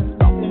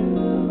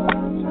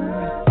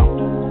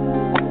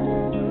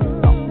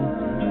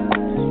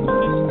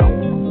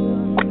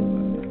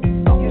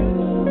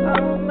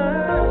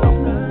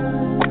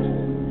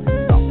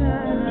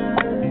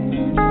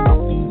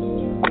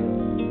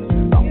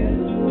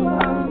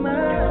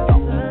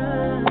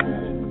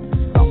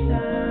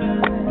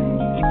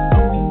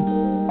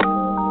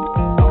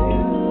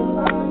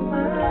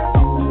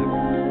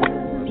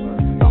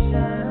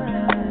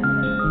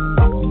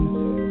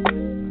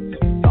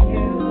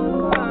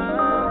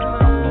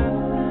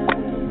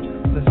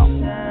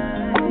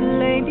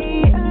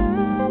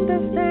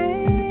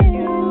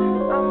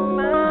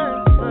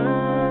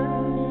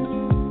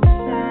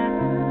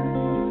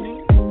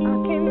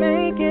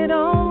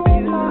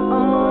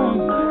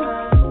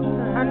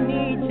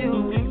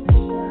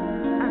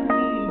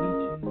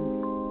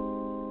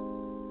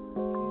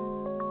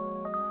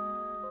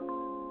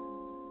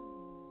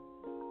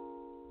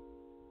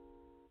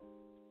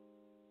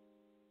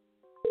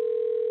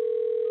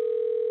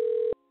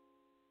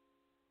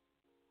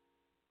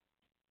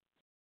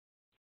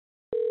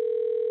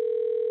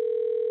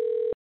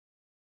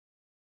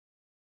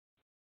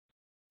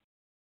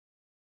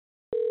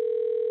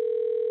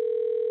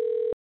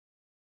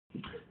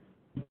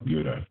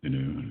 Good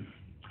afternoon.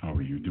 How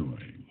are you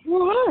doing?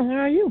 Well, hi. How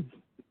are you?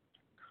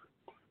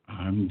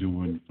 I'm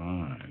doing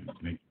fine.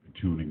 Thank you for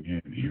tuning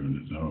in here in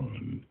the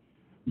zone,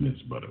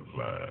 Miss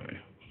Butterfly.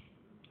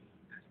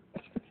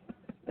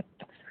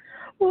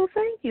 Well,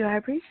 thank you. I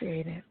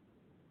appreciate it.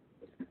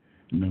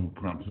 No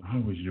problem. So how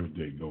is your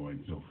day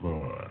going so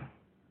far?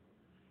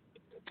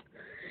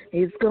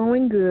 It's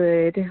going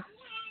good.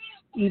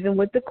 Even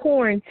with the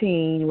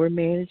quarantine, we're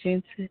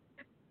managing to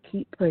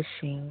keep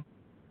pushing.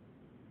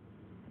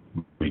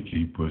 We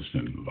keep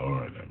pushing,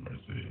 Lord have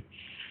mercy.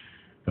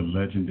 The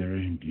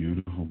legendary and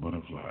beautiful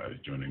Butterfly is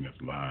joining us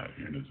live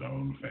here in his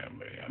own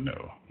family. I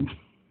know.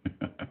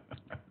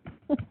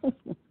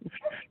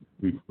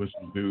 We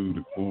pushing through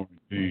the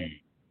quarantine.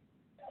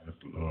 That's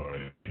the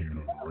Lord here on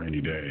a rainy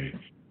day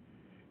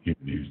here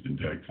in Houston,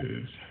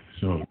 Texas.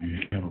 So do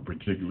you have a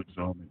particular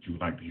song that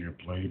you'd like to hear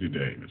play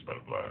today, Miss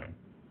Butterfly?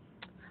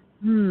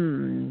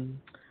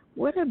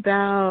 What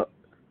about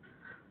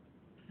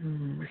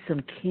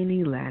some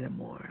Kenny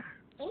Lattimore?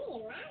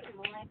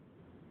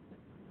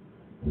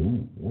 Oh,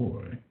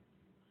 boy.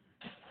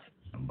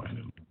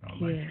 Somebody I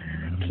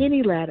like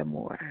Kenny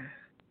Lattimore.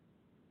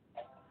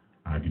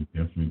 I can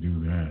definitely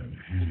do that.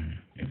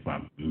 If I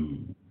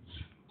lose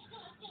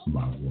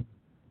my woman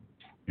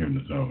here in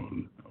the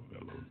zone of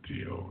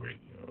LOTL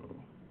Radio.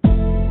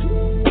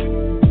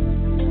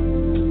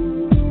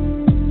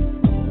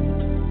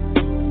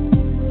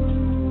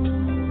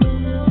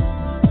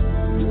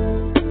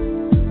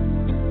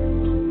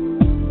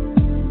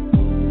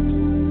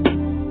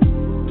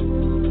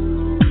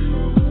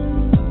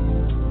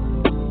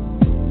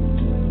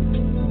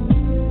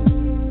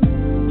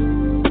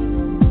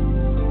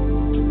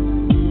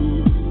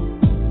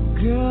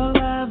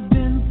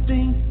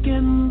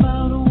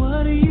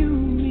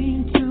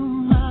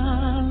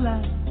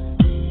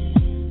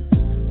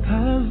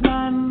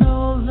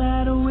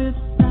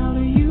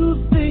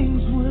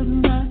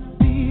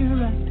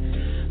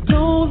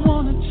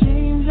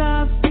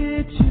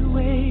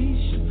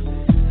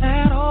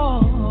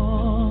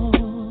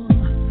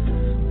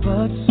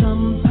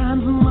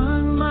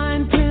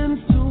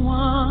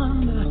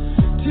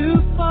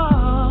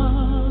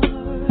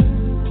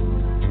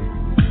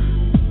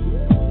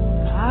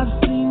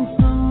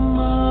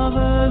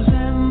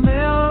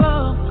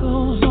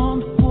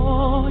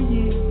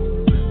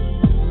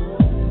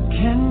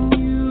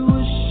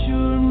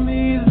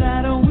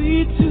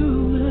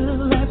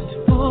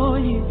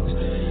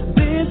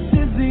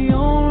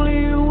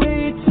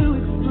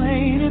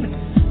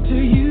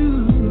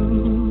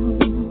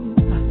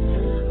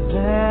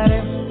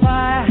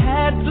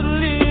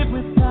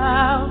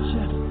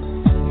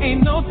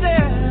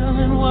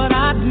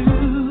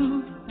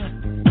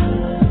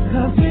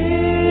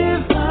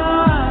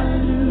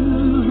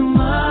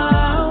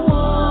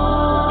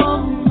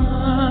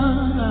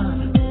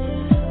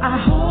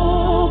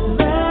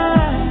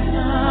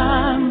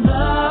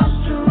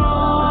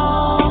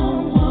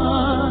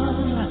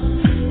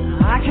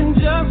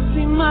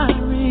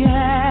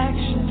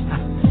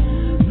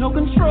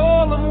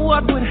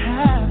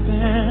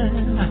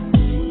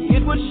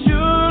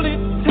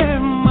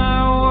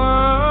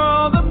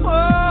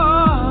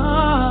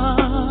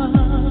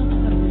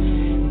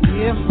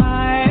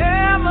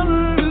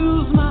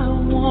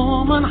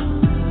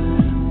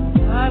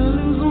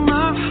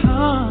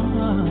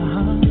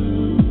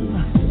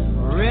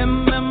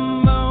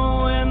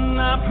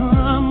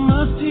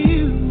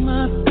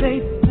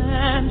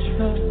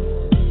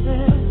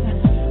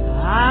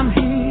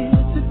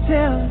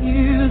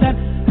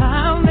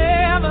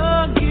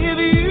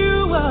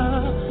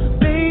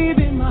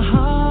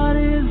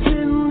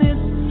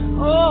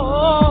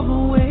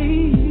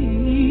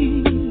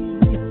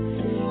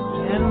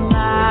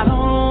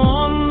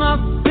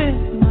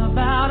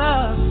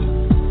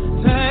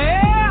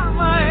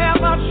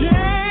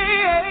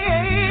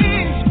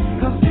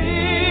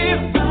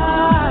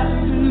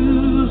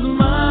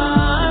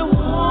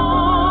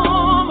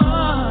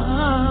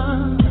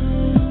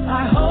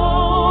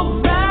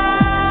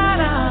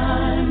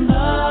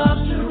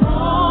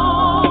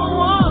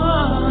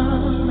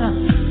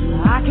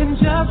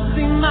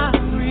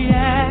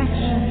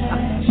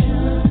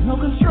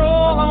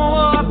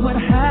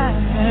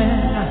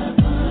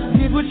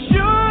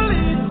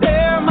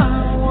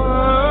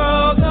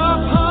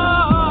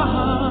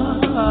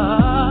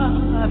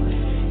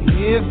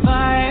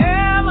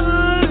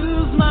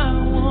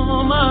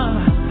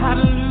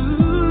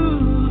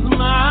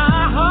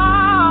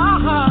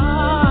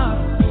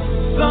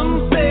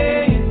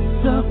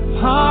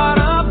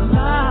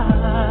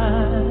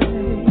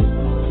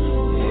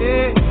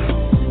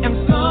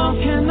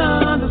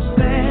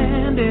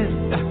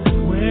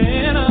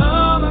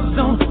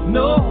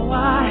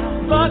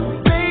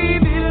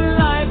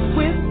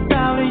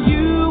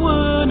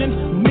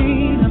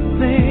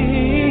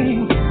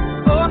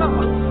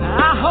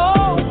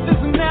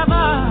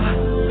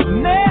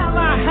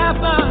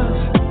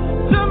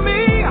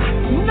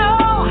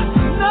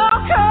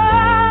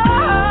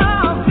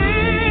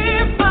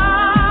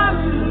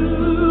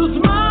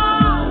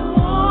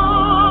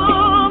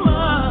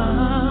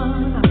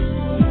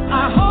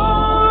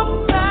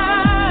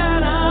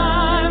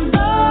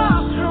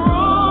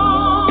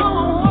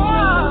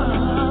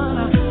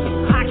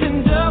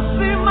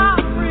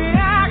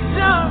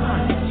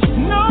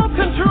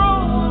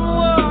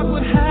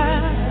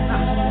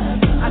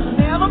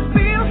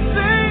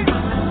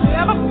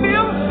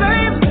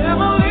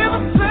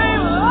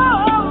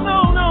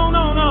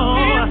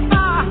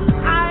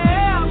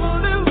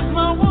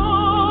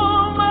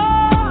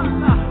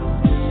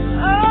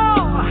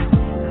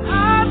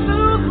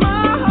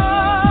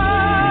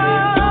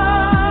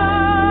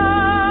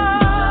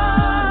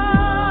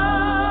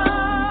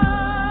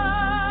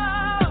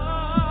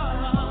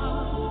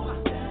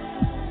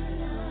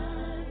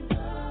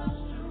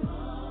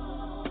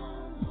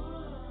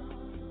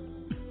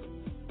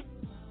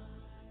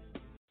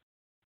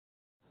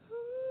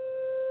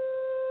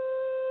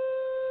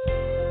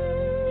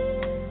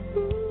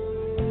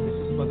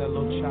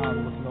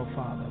 child with no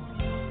father,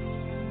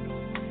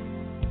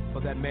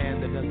 for that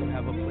man that doesn't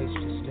have a place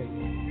to stay,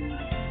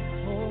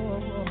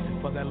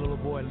 and for that little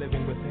boy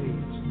living with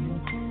AIDS.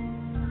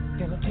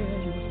 Can I tell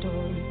you a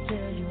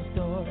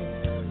story,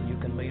 you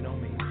can lean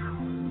on me.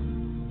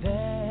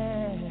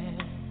 There's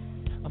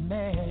a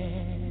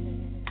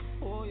man,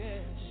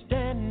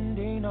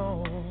 standing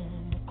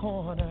on the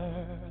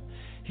corner.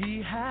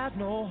 He has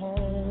no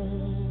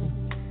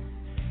home,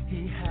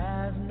 he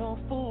has no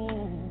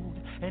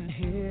food, and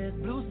his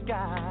blue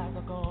skies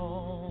are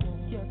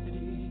gone. Yes,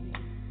 it is.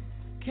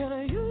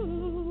 Can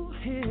you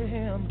hear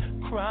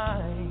him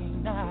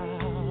crying now?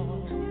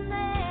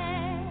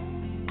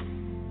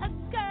 A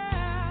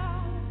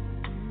girl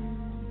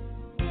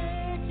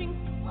searching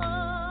for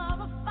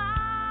a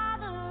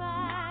father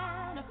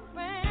and a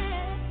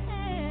friend,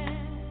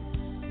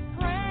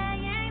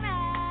 praying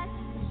that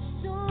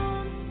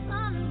soon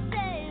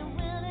someday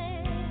will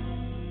end.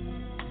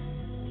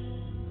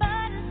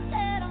 But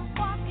instead I'm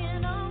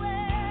walking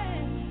away.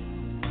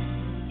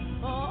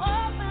 Oh,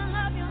 open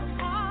up your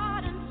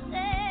heart and say,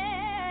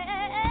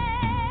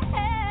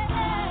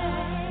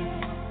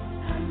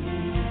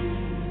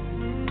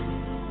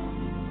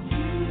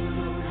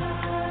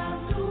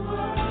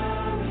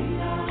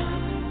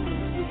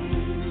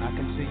 I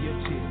can see your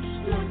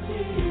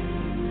tears.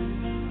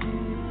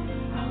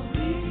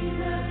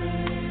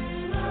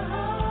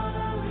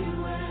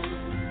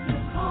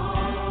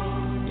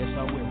 Yes,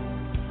 I will.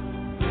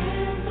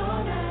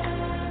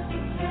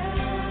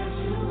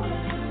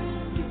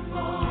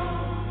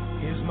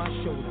 Here's my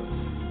shoulder.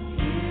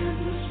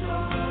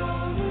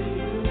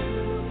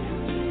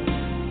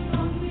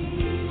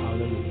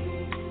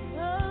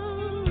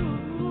 Hallelujah.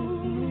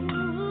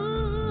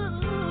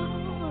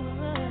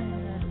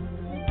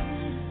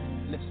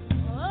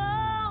 Listen.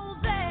 Oh,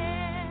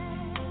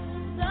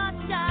 there's a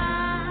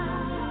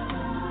child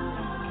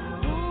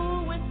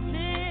who is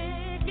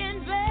sick and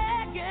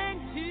begging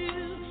to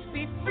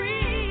be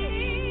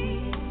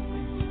free,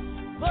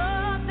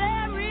 but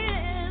there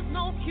is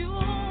no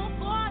cure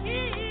for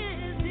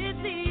his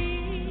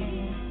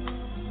disease.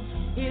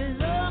 He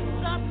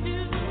looks up to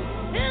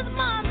his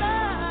mother,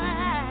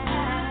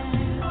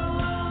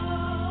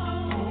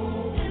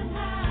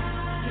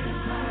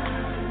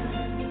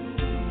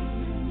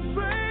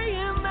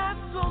 praying that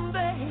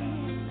someday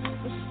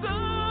the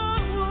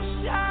sun will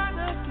shine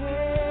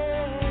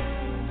again,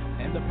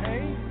 And the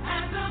pain?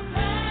 and the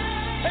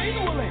pain Pain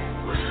will end.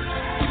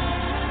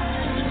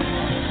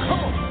 Come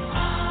on.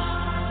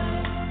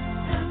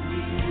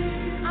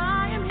 I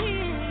am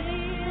here.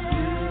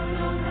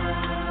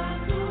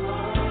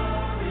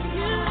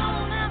 You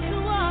don't have to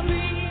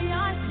worry. I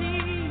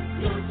see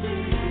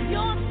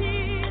your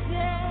tears,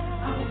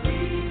 yeah. I'll be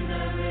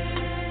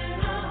there.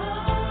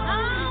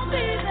 I'll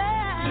be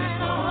there.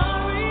 Don't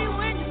worry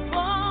when you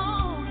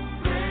fall.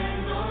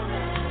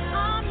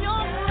 I'm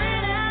your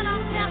friend and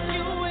I'll catch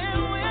you when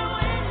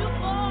you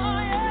fall.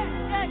 Yeah,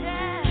 yeah,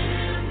 yeah.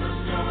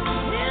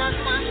 Here's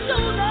my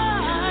shoulder.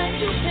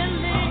 You can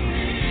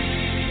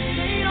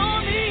lean on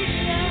me.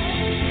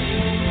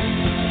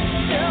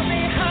 Tell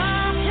me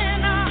how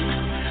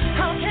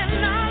can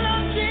I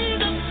love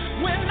Jesus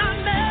when I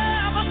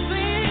never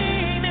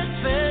seen his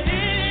face?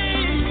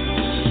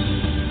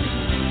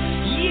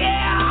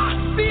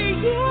 Yeah, be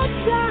it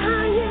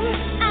dying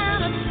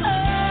and a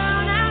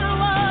turn and a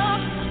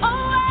walk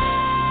away.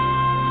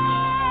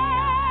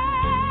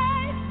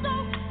 So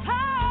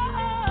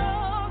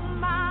hold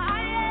my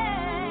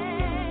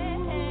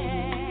hand.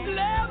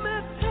 Let me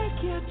take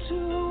you to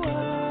a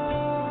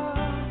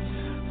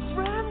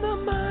friend of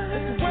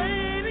mine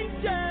waiting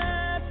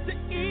just to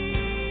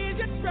ease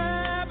your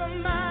troubled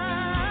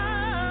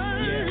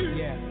mind.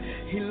 Yeah.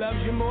 He loves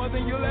you more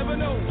than you'll ever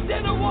know.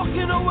 Instead of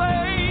walking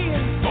away,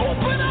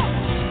 open up.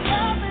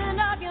 Open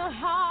up your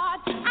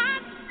heart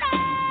and say,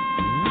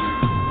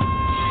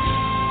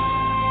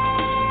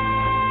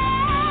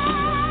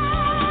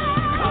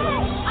 Come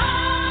on. I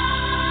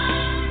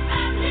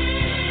am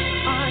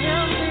here. I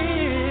am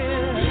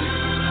here.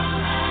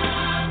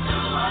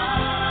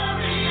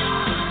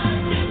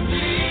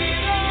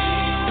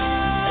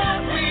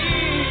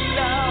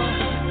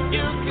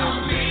 You can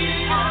be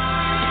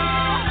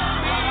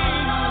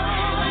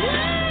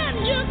when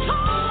you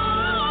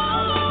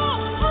call,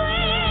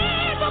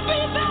 free to be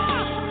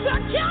there to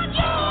catch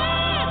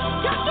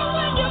you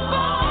when you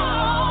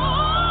fall.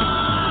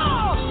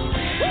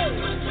 Thank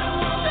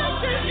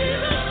you,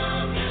 Jesus.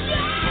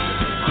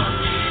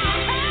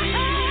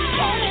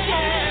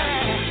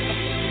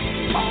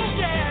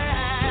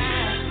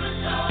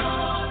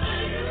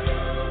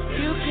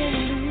 You can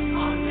lean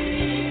on me.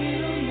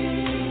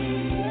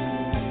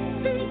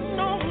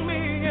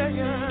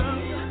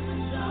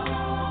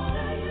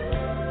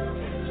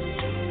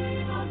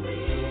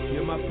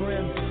 You're my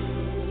friend,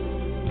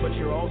 but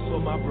you're also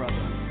my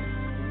brother.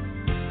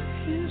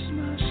 Here's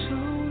my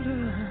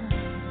shoulder.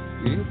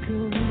 You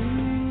can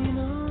lean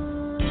on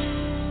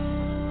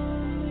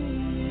me.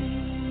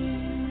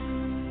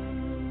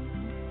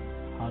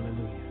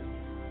 Hallelujah.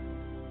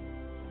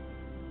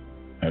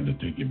 had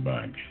to take it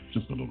back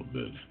just a little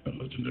bit. The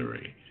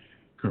legendary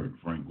Kirk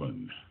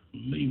Franklin,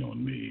 Lean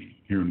on Me,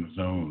 here in the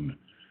zone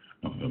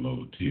of the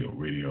LOTL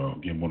radio.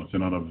 Again, want to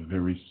send out a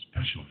very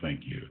special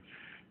thank you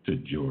to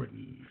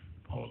Jourdin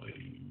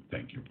Pauline.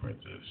 Thank you,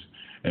 Princess.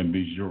 And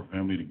be sure,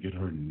 family, to get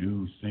her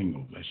new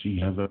singles. She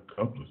has a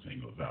couple of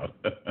singles out.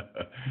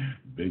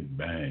 Big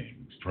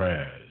Bandz,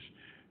 Trash,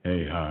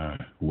 Hey Hi,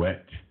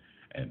 Wet,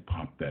 and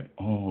Pop That,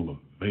 all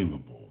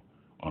available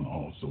on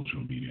all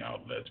social media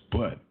outlets.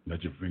 But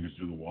let your fingers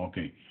do the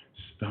walking.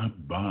 Stop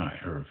by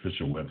her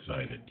official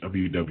website at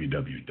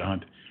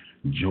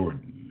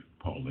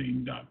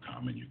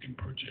www.JordinPauline.com, and you can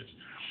purchase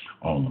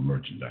all the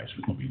merchandise.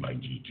 We're going to be like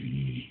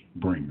GTE,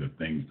 bring the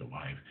things to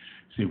life.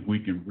 See if we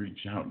can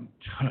reach out and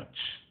touch,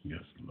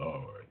 yes,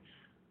 Lord,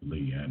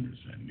 Lee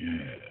Anderson.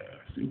 Yeah,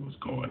 see what's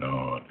going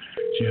on.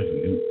 She has a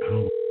new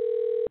album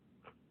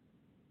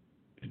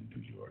in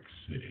New York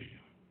City.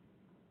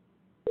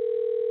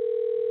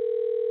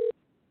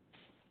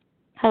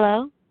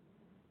 Hello?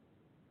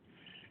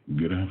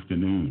 Good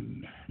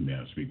afternoon. May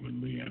I speak with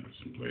Lee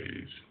Anderson,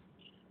 please?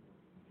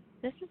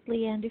 This is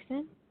Lee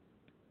Anderson.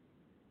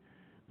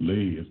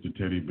 Lee, it's the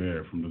teddy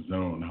bear from the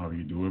zone. How are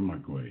you doing, my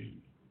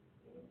queen?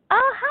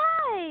 Oh,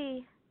 hi.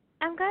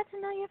 I'm glad to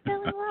know you're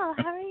feeling well.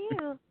 How are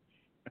you?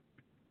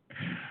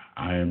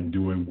 I am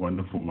doing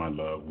wonderful, my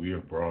love. We are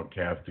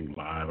broadcasting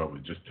live. I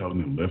was just telling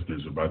the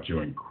listeners about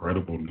your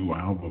incredible new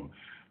album,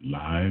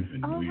 Live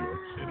in New York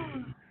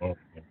City. Oh,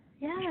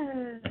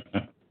 yes.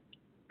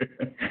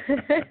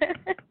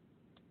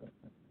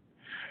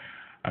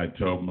 I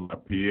told my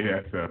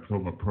PA, I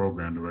told my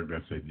program director,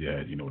 I said, yeah,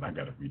 you know what, I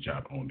got to reach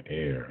out on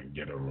air and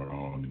get her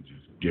on and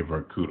just give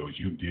her kudos.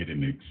 You did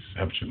an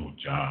exceptional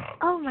job.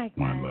 Oh, my God.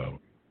 My love.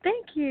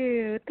 Thank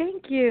you.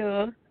 Thank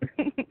you.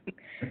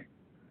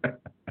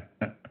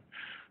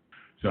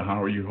 So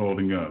how are you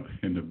holding up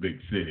in the big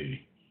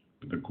city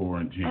with the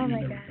quarantine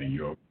and everything?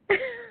 You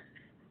okay?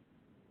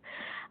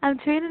 I'm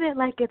treating it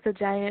like it's a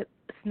giant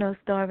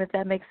snowstorm, if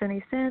that makes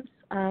any sense.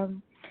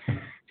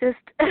 Just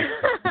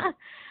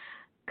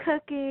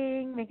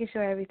cooking, making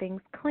sure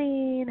everything's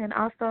clean, and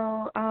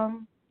also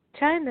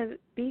trying to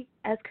be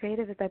as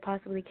creative as I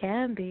possibly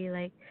can be.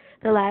 Like,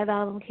 the live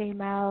album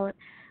came out.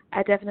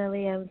 I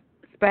definitely am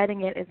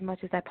spreading it as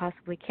much as I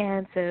possibly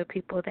can to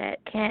people that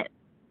can't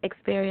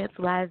experience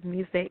live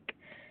music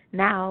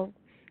now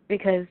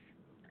because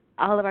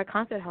all of our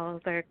concert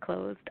halls are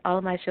closed. All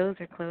of my shows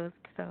are closed.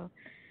 So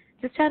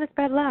just trying to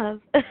spread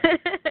love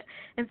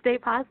and stay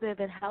positive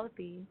and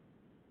healthy.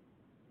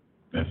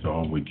 That's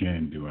all we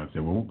can do. I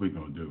said, well, what we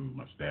going to do?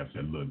 My staff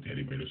said, look,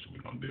 teddy bear, this is what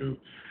we're going to do.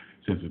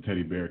 Since the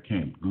teddy bear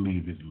can't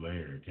leave his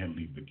lair, can't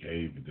leave the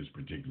cave at this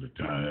particular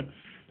time,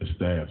 the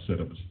staff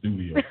set up a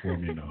studio for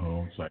me in the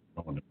home, so I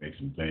wanted to make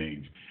some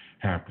things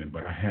happen.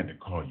 But I had to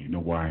call you. You know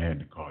why I had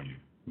to call you,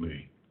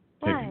 Lee?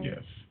 Take a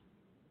guess.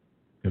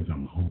 Because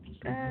I'm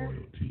hopelessly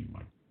loyal to you,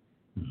 my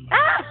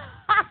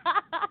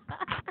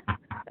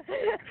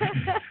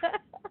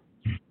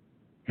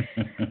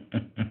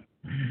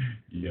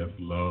Yes,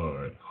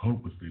 Lord.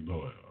 Hopelessly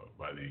loyal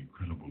by the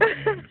incredible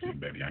man.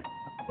 Betty, I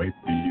can't wait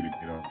for you to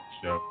get on the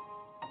show.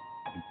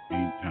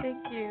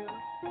 Thank you.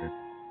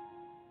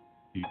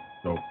 He's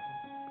so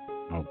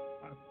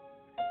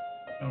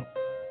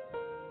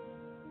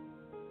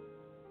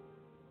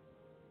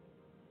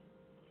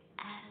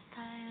As I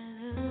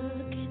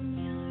look in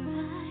your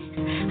eyes,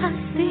 I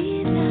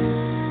see light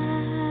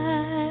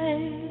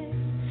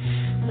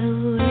the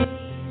way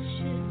it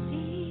should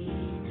be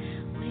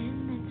when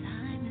the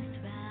time is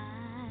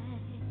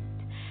right,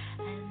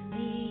 and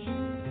the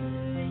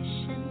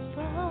inspiration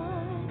for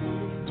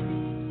this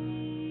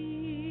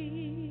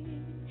dream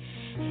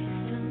is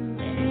the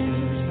man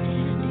who's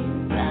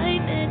standing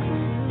right next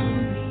to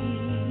me.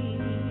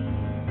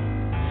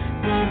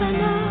 'Cause I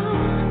know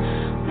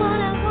what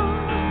I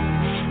want,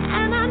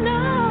 and I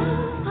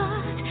know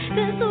what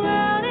this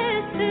world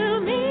is to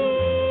me.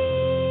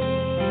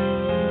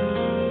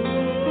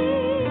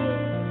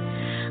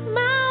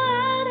 My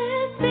world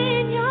is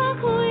being your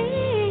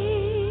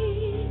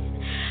queen.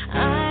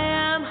 I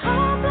am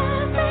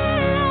hopelessly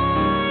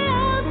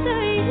loyal to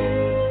you.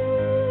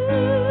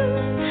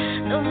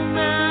 No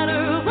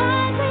matter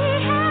what we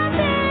have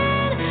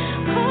been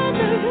put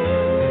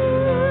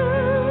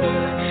through,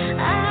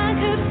 I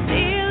could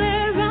feel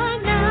it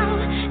right now.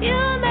 You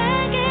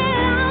make it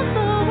all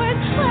so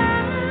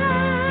worthwhile.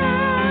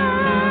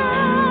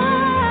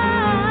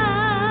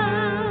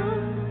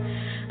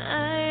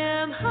 I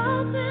am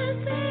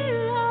hopelessly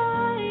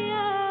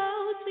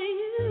loyal to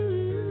you.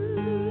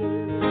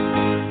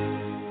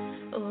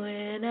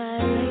 When I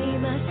lay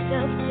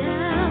myself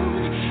down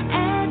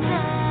at night,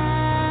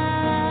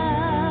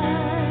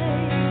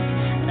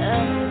 I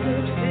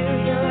could feel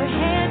your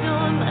hand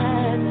on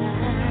my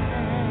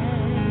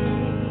life,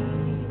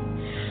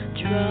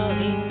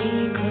 drawing me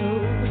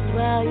close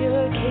while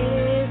you're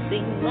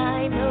kissing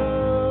my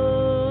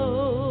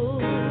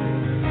nose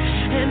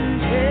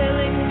and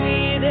telling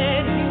me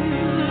that you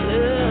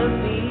love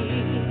me.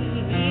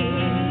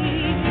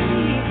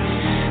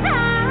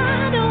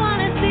 I don't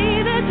wanna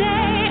see the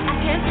day I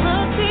can't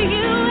look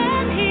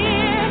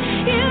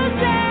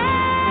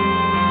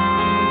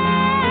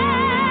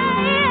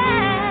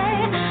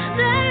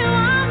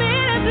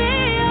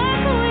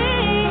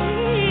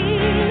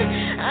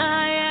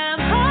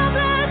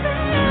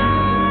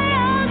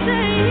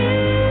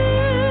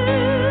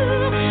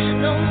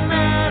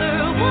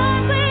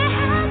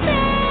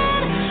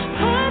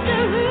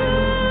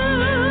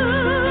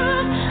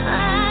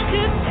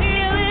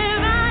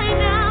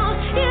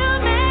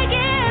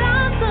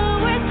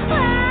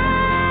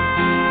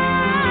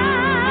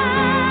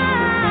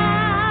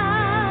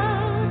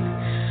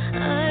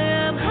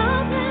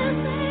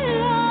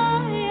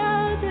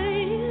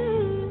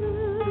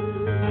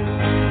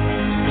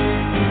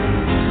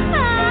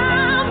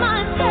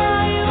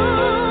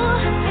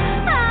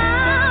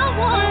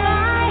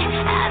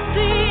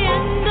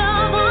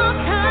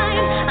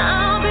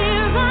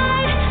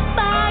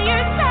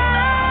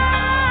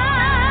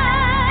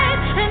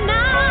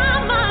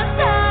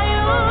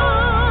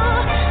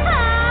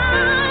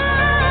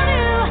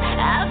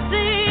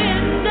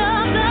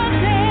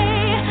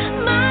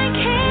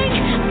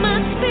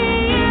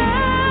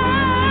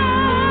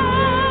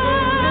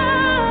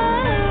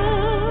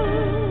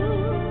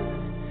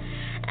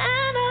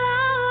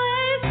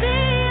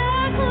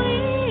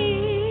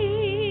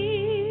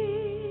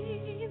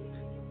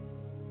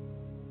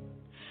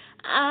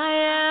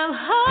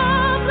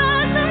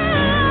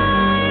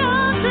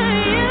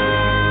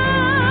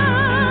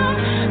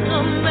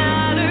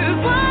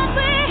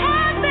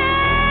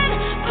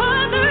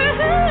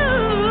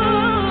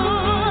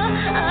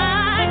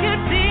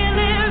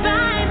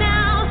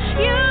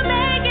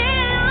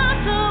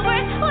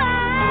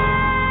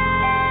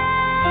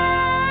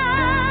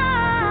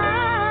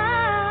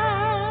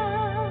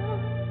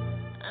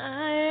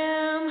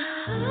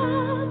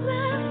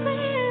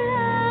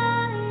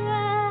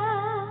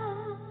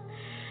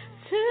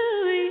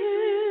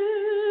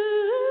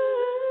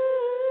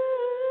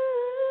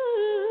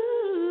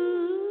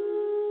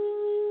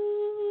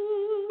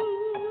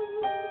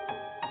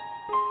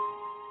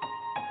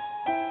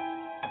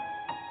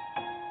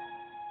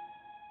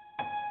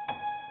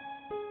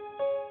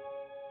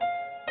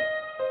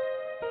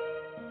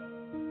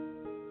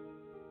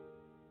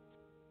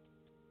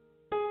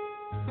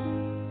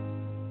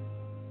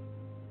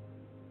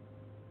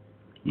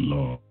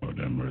Lord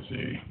have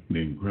mercy. The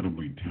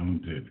incredibly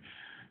talented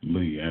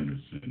Lee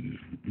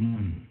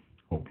Anderson,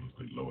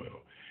 hopelessly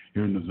loyal.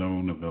 Here in the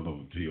zone of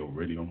LOTL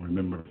Radio.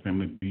 Remember,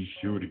 family, be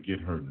sure to get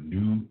her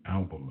new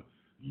album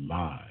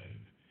live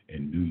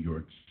in New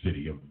York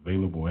City,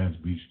 available as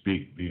we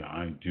speak via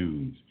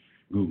iTunes,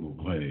 Google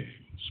Play,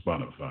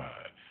 Spotify.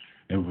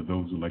 And for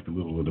those who like a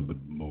little bit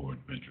more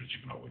adventurous,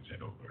 you can always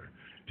head over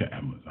to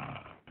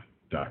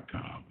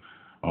Amazon.com.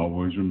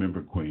 Always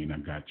remember, Queen, I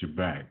got your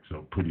back.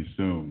 So pretty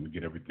soon we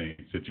get everything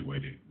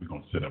situated. We're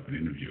going to set up an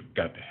interview.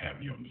 Got to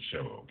have you on the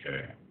show,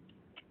 okay?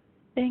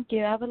 Thank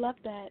you. I would love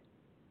that.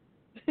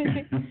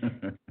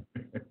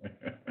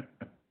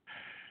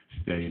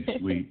 Stay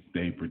sweet,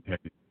 stay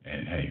protected,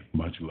 and hey,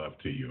 much love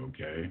to you,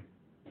 okay?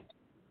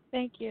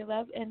 Thank you.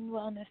 Love and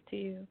wellness to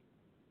you.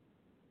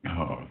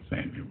 Oh,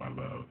 same here, my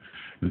love.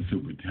 The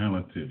super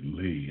talented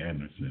Lee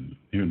Anderson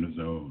here in the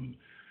zone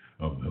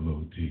of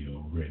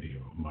LOTL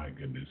Radio. My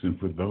goodness. And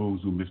for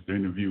those who missed the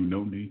interview,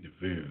 no need to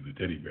fear. The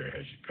teddy bear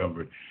has you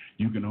covered.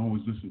 You can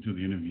always listen to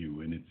the interview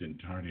in its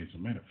entirety. As a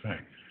matter of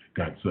fact,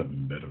 got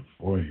something better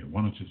for you.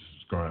 Why don't you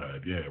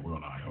subscribe? Yeah, we're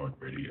on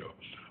iHeartRadio.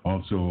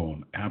 Also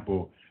on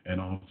Apple and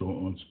also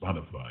on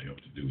Spotify. All you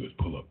have to do is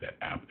pull up that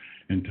app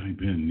and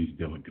type in these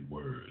delicate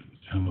words.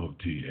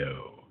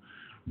 LOTL,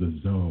 the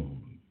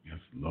zone. Yes,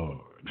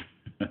 Lord.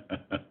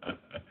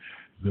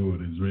 So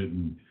it is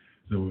written.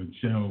 So it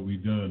shall be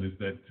done. It's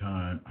that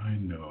time. I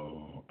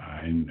know.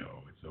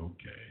 It's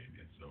okay.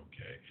 It's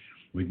okay.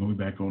 We're going to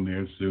be back on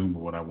there soon,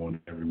 but what I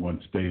want everyone,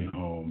 stay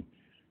home,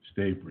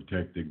 stay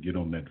protected, get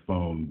on that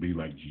phone, be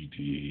like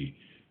GTE,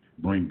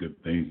 bring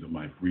good things to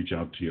life, reach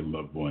out to your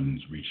loved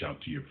ones, reach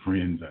out to your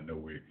friends. I know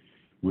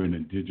we're in a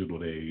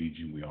digital age,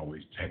 and we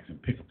always text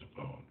and pick up the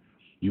phone.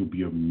 You'll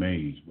be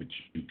amazed what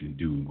you can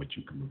do and what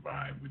you can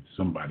provide with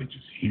somebody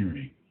just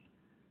hearing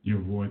your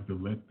voice to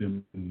let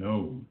them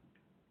know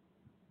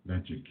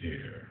that you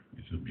care.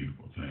 It's a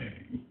beautiful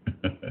thing.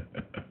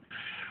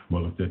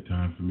 Well, it's that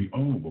time for me.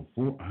 Oh,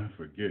 before I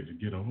forget to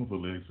get all the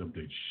latest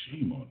updates,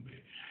 shame on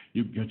me.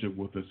 You can catch up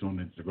with us on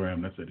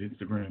Instagram. That's at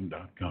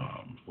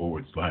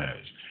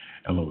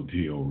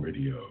Instagram.com/LOTL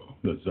Radio,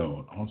 the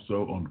zone.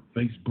 Also on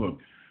Facebook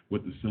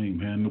with the same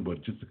handle,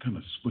 but just to kind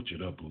of switch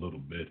it up a little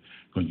bit,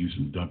 going to use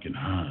some Duncan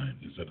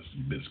Hines instead of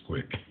some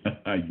Bisquick.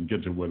 You can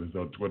catch up with us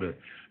on Twitter.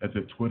 That's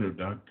at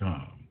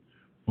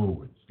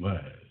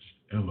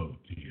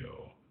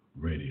Twitter.com/LOTL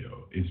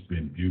Radio. It's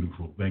been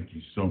beautiful. Thank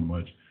you so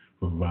much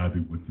for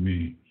vibing with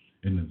me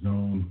in the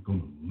zone. I'm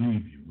going to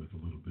leave you with a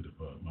little bit of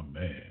my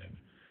man,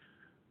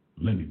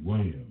 Lenny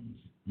Williams.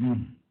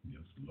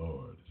 Yes,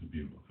 Lord. It's a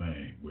beautiful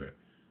thing.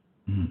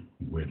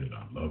 Where did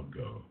our love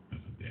go?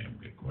 That's a damn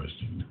good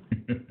question.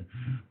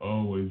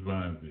 Always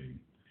vibing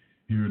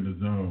here in the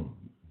zone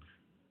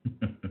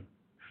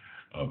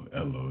of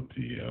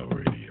LOTL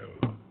Radio.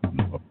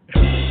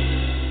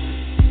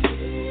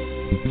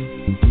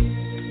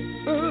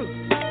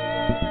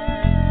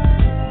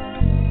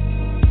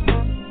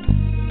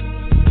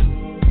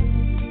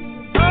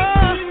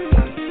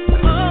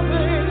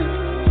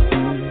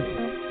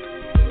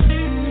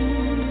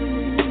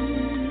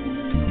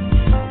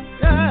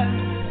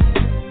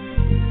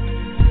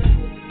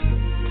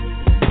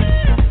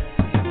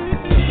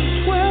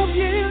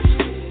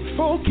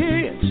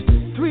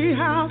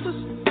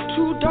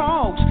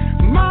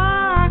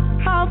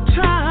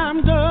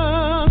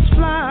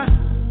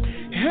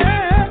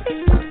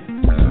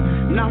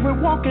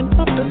 Walking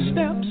up the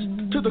steps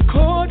to the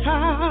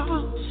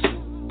courthouse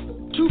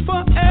to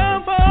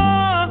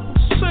forever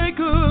say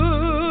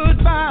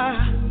goodbye.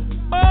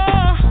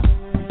 Oh,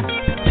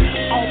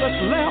 all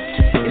that's left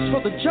is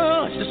for the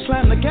judge to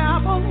slam the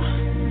gavel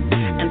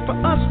and for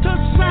us to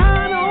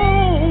sign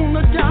on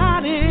the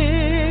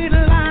dotted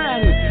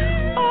line.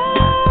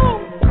 Oh,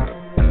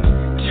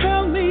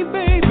 tell me,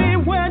 baby,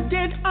 where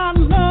did our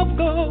love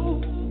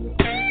go?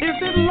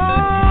 Is it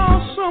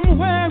lost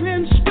somewhere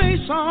in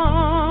space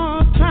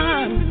or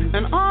time?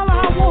 And all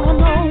I wanna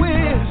know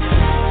is,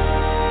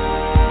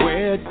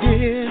 where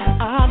did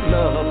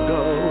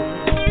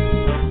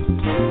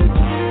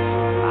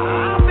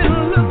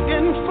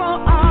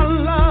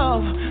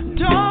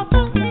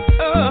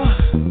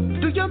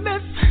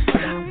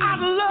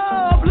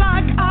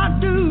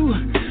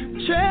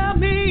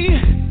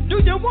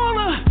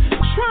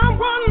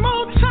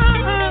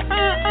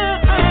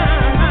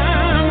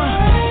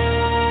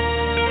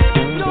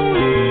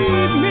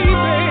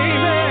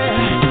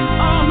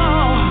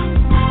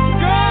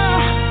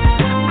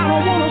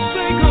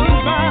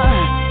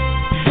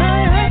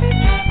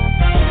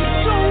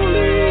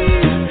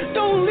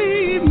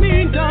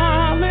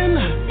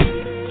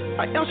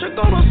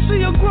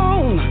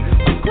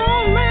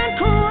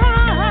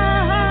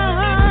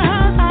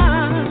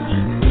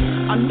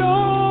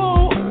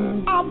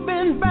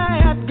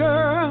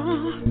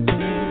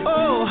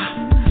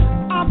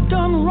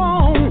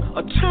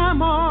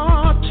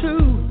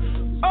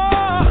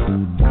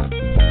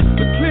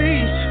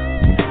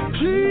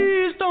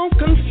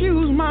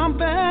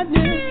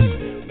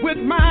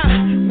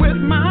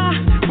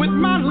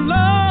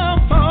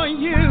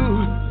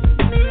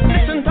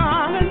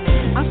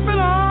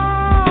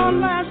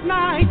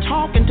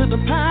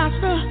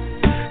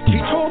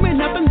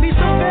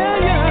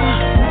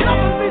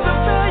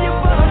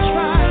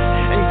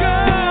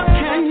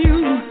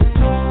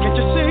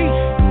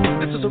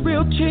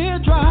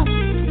teardrop.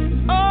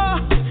 Oh,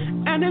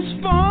 and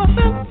it's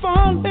falling,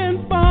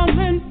 falling,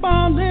 falling,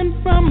 falling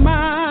from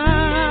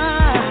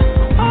my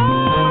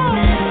heart.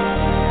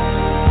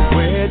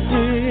 Where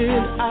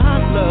did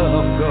our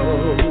love go?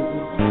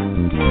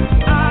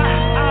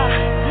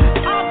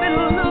 I've been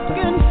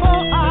looking for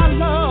our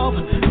love,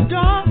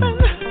 darling.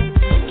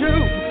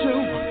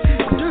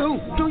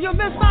 Do you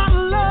miss our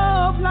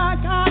love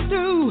like I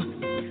do?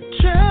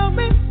 Tell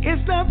me, is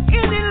there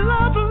any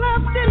love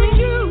left in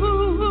you?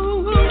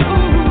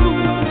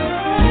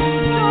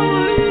 Don't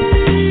leave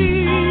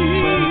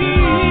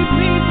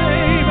me,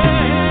 baby.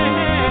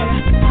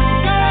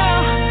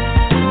 Girl,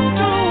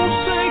 don't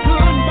say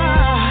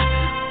goodbye.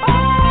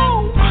 Oh,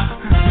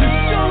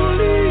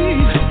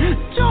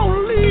 don't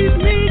leave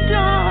me,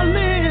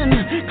 darling.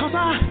 'Cause I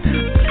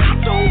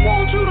don't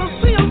want you to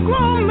see a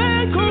grown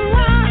man cry.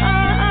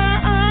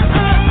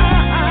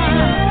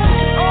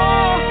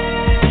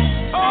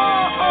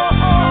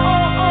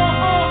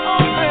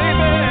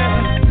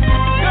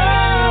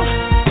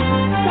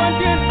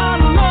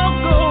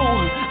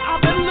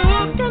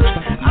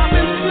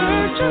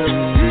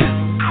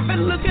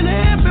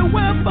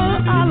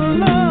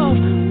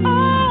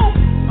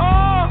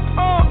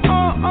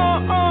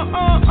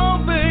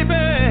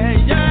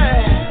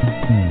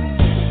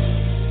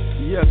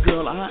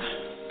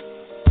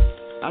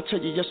 I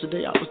tell you,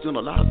 yesterday I was doing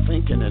a lot of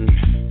thinking, and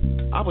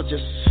I was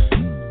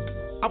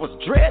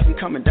dreading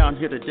coming down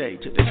here today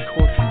to this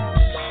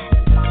courthouse.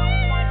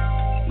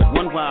 But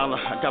one while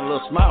I got a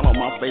little smile on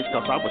my face,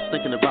 because I was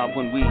thinking about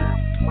when we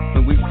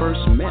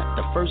first met,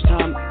 the first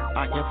time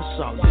I ever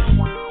saw you.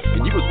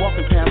 And you was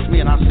walking past me,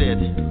 and I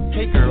said,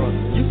 "Hey girl,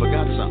 you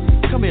forgot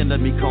something. Come here and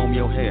let me comb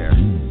your hair."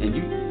 And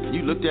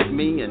you looked at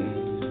me,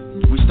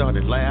 and we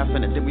started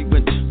laughing, and then we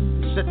went to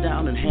sit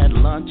down and had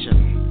lunch,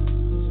 and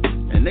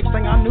next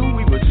thing I knew,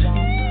 we was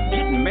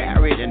getting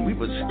married, and we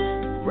was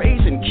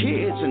raising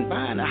kids and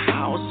buying a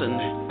house and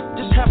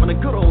just having a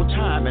good old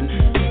time. And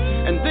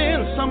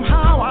then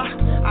somehow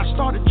I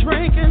started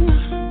drinking.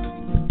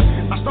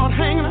 I started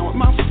hanging out with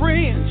my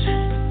friends,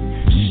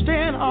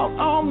 staying out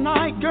all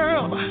night,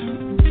 girl,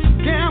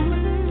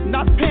 gambling,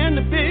 not paying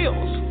the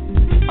bills.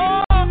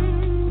 Oh,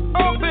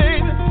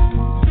 baby.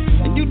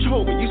 And you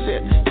told me, you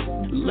said,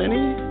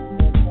 "Lenny,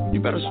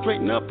 you better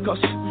straighten up, because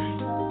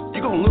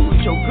you're gonna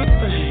lose your good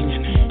thing."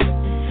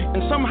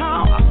 And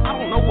somehow, I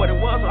don't know what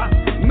it was.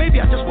 Maybe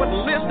I just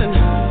wasn't listening,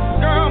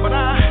 girl, but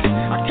I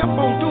kept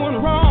on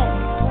doing wrong.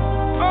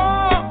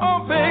 Oh,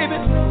 baby.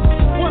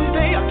 One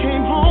day I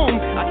came home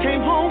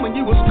and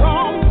you was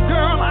gone.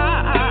 Girl,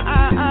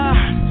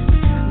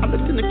 I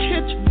looked in the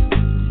kitchen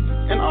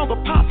and all the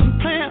pots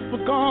and pans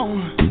were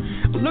gone.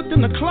 I looked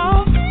in the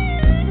closet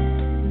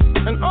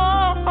and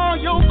all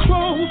your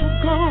clothes were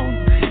gone.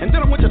 And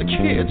then I went to the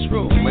kids'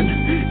 room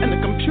and the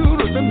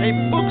computers and their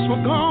books were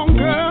gone,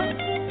 girl.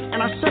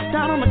 And I sat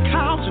down on the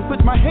couch and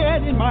put my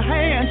head in my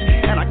hands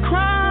and I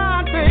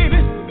cried, baby.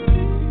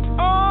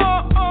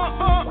 Oh,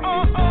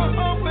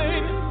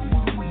 baby.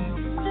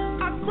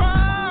 I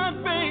cried,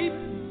 baby.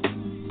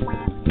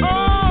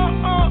 Oh,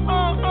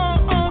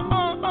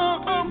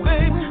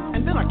 baby.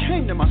 And then I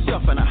came to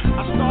myself and I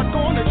started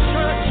going to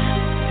church.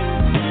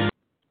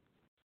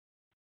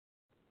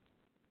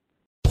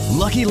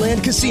 Lucky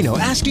Land Casino,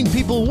 asking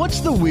people,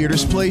 what's the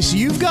weirdest place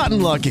you've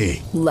gotten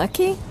lucky?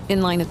 Lucky? In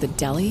line at the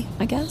deli,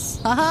 I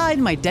guess? Aha,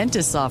 in my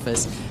dentist's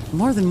office.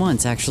 More than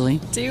once, actually.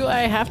 Do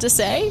I have to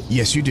say?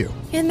 Yes, you do.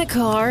 In the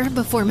car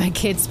before my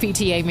kids'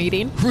 PTA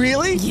meeting.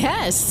 Really?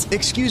 Yes.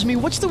 Excuse me,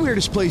 what's the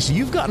weirdest place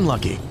you've gotten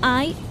lucky?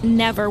 I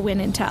never win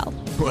and tell.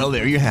 Well,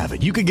 there you have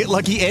it. You can get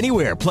lucky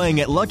anywhere,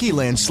 playing at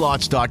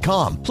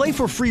LuckyLandSlots.com. Play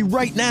for free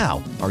right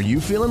now. Are you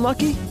feeling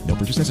lucky? No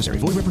purchase necessary.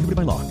 Void where prohibited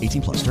by law.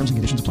 18+. Terms and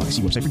conditions apply.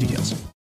 See website for details.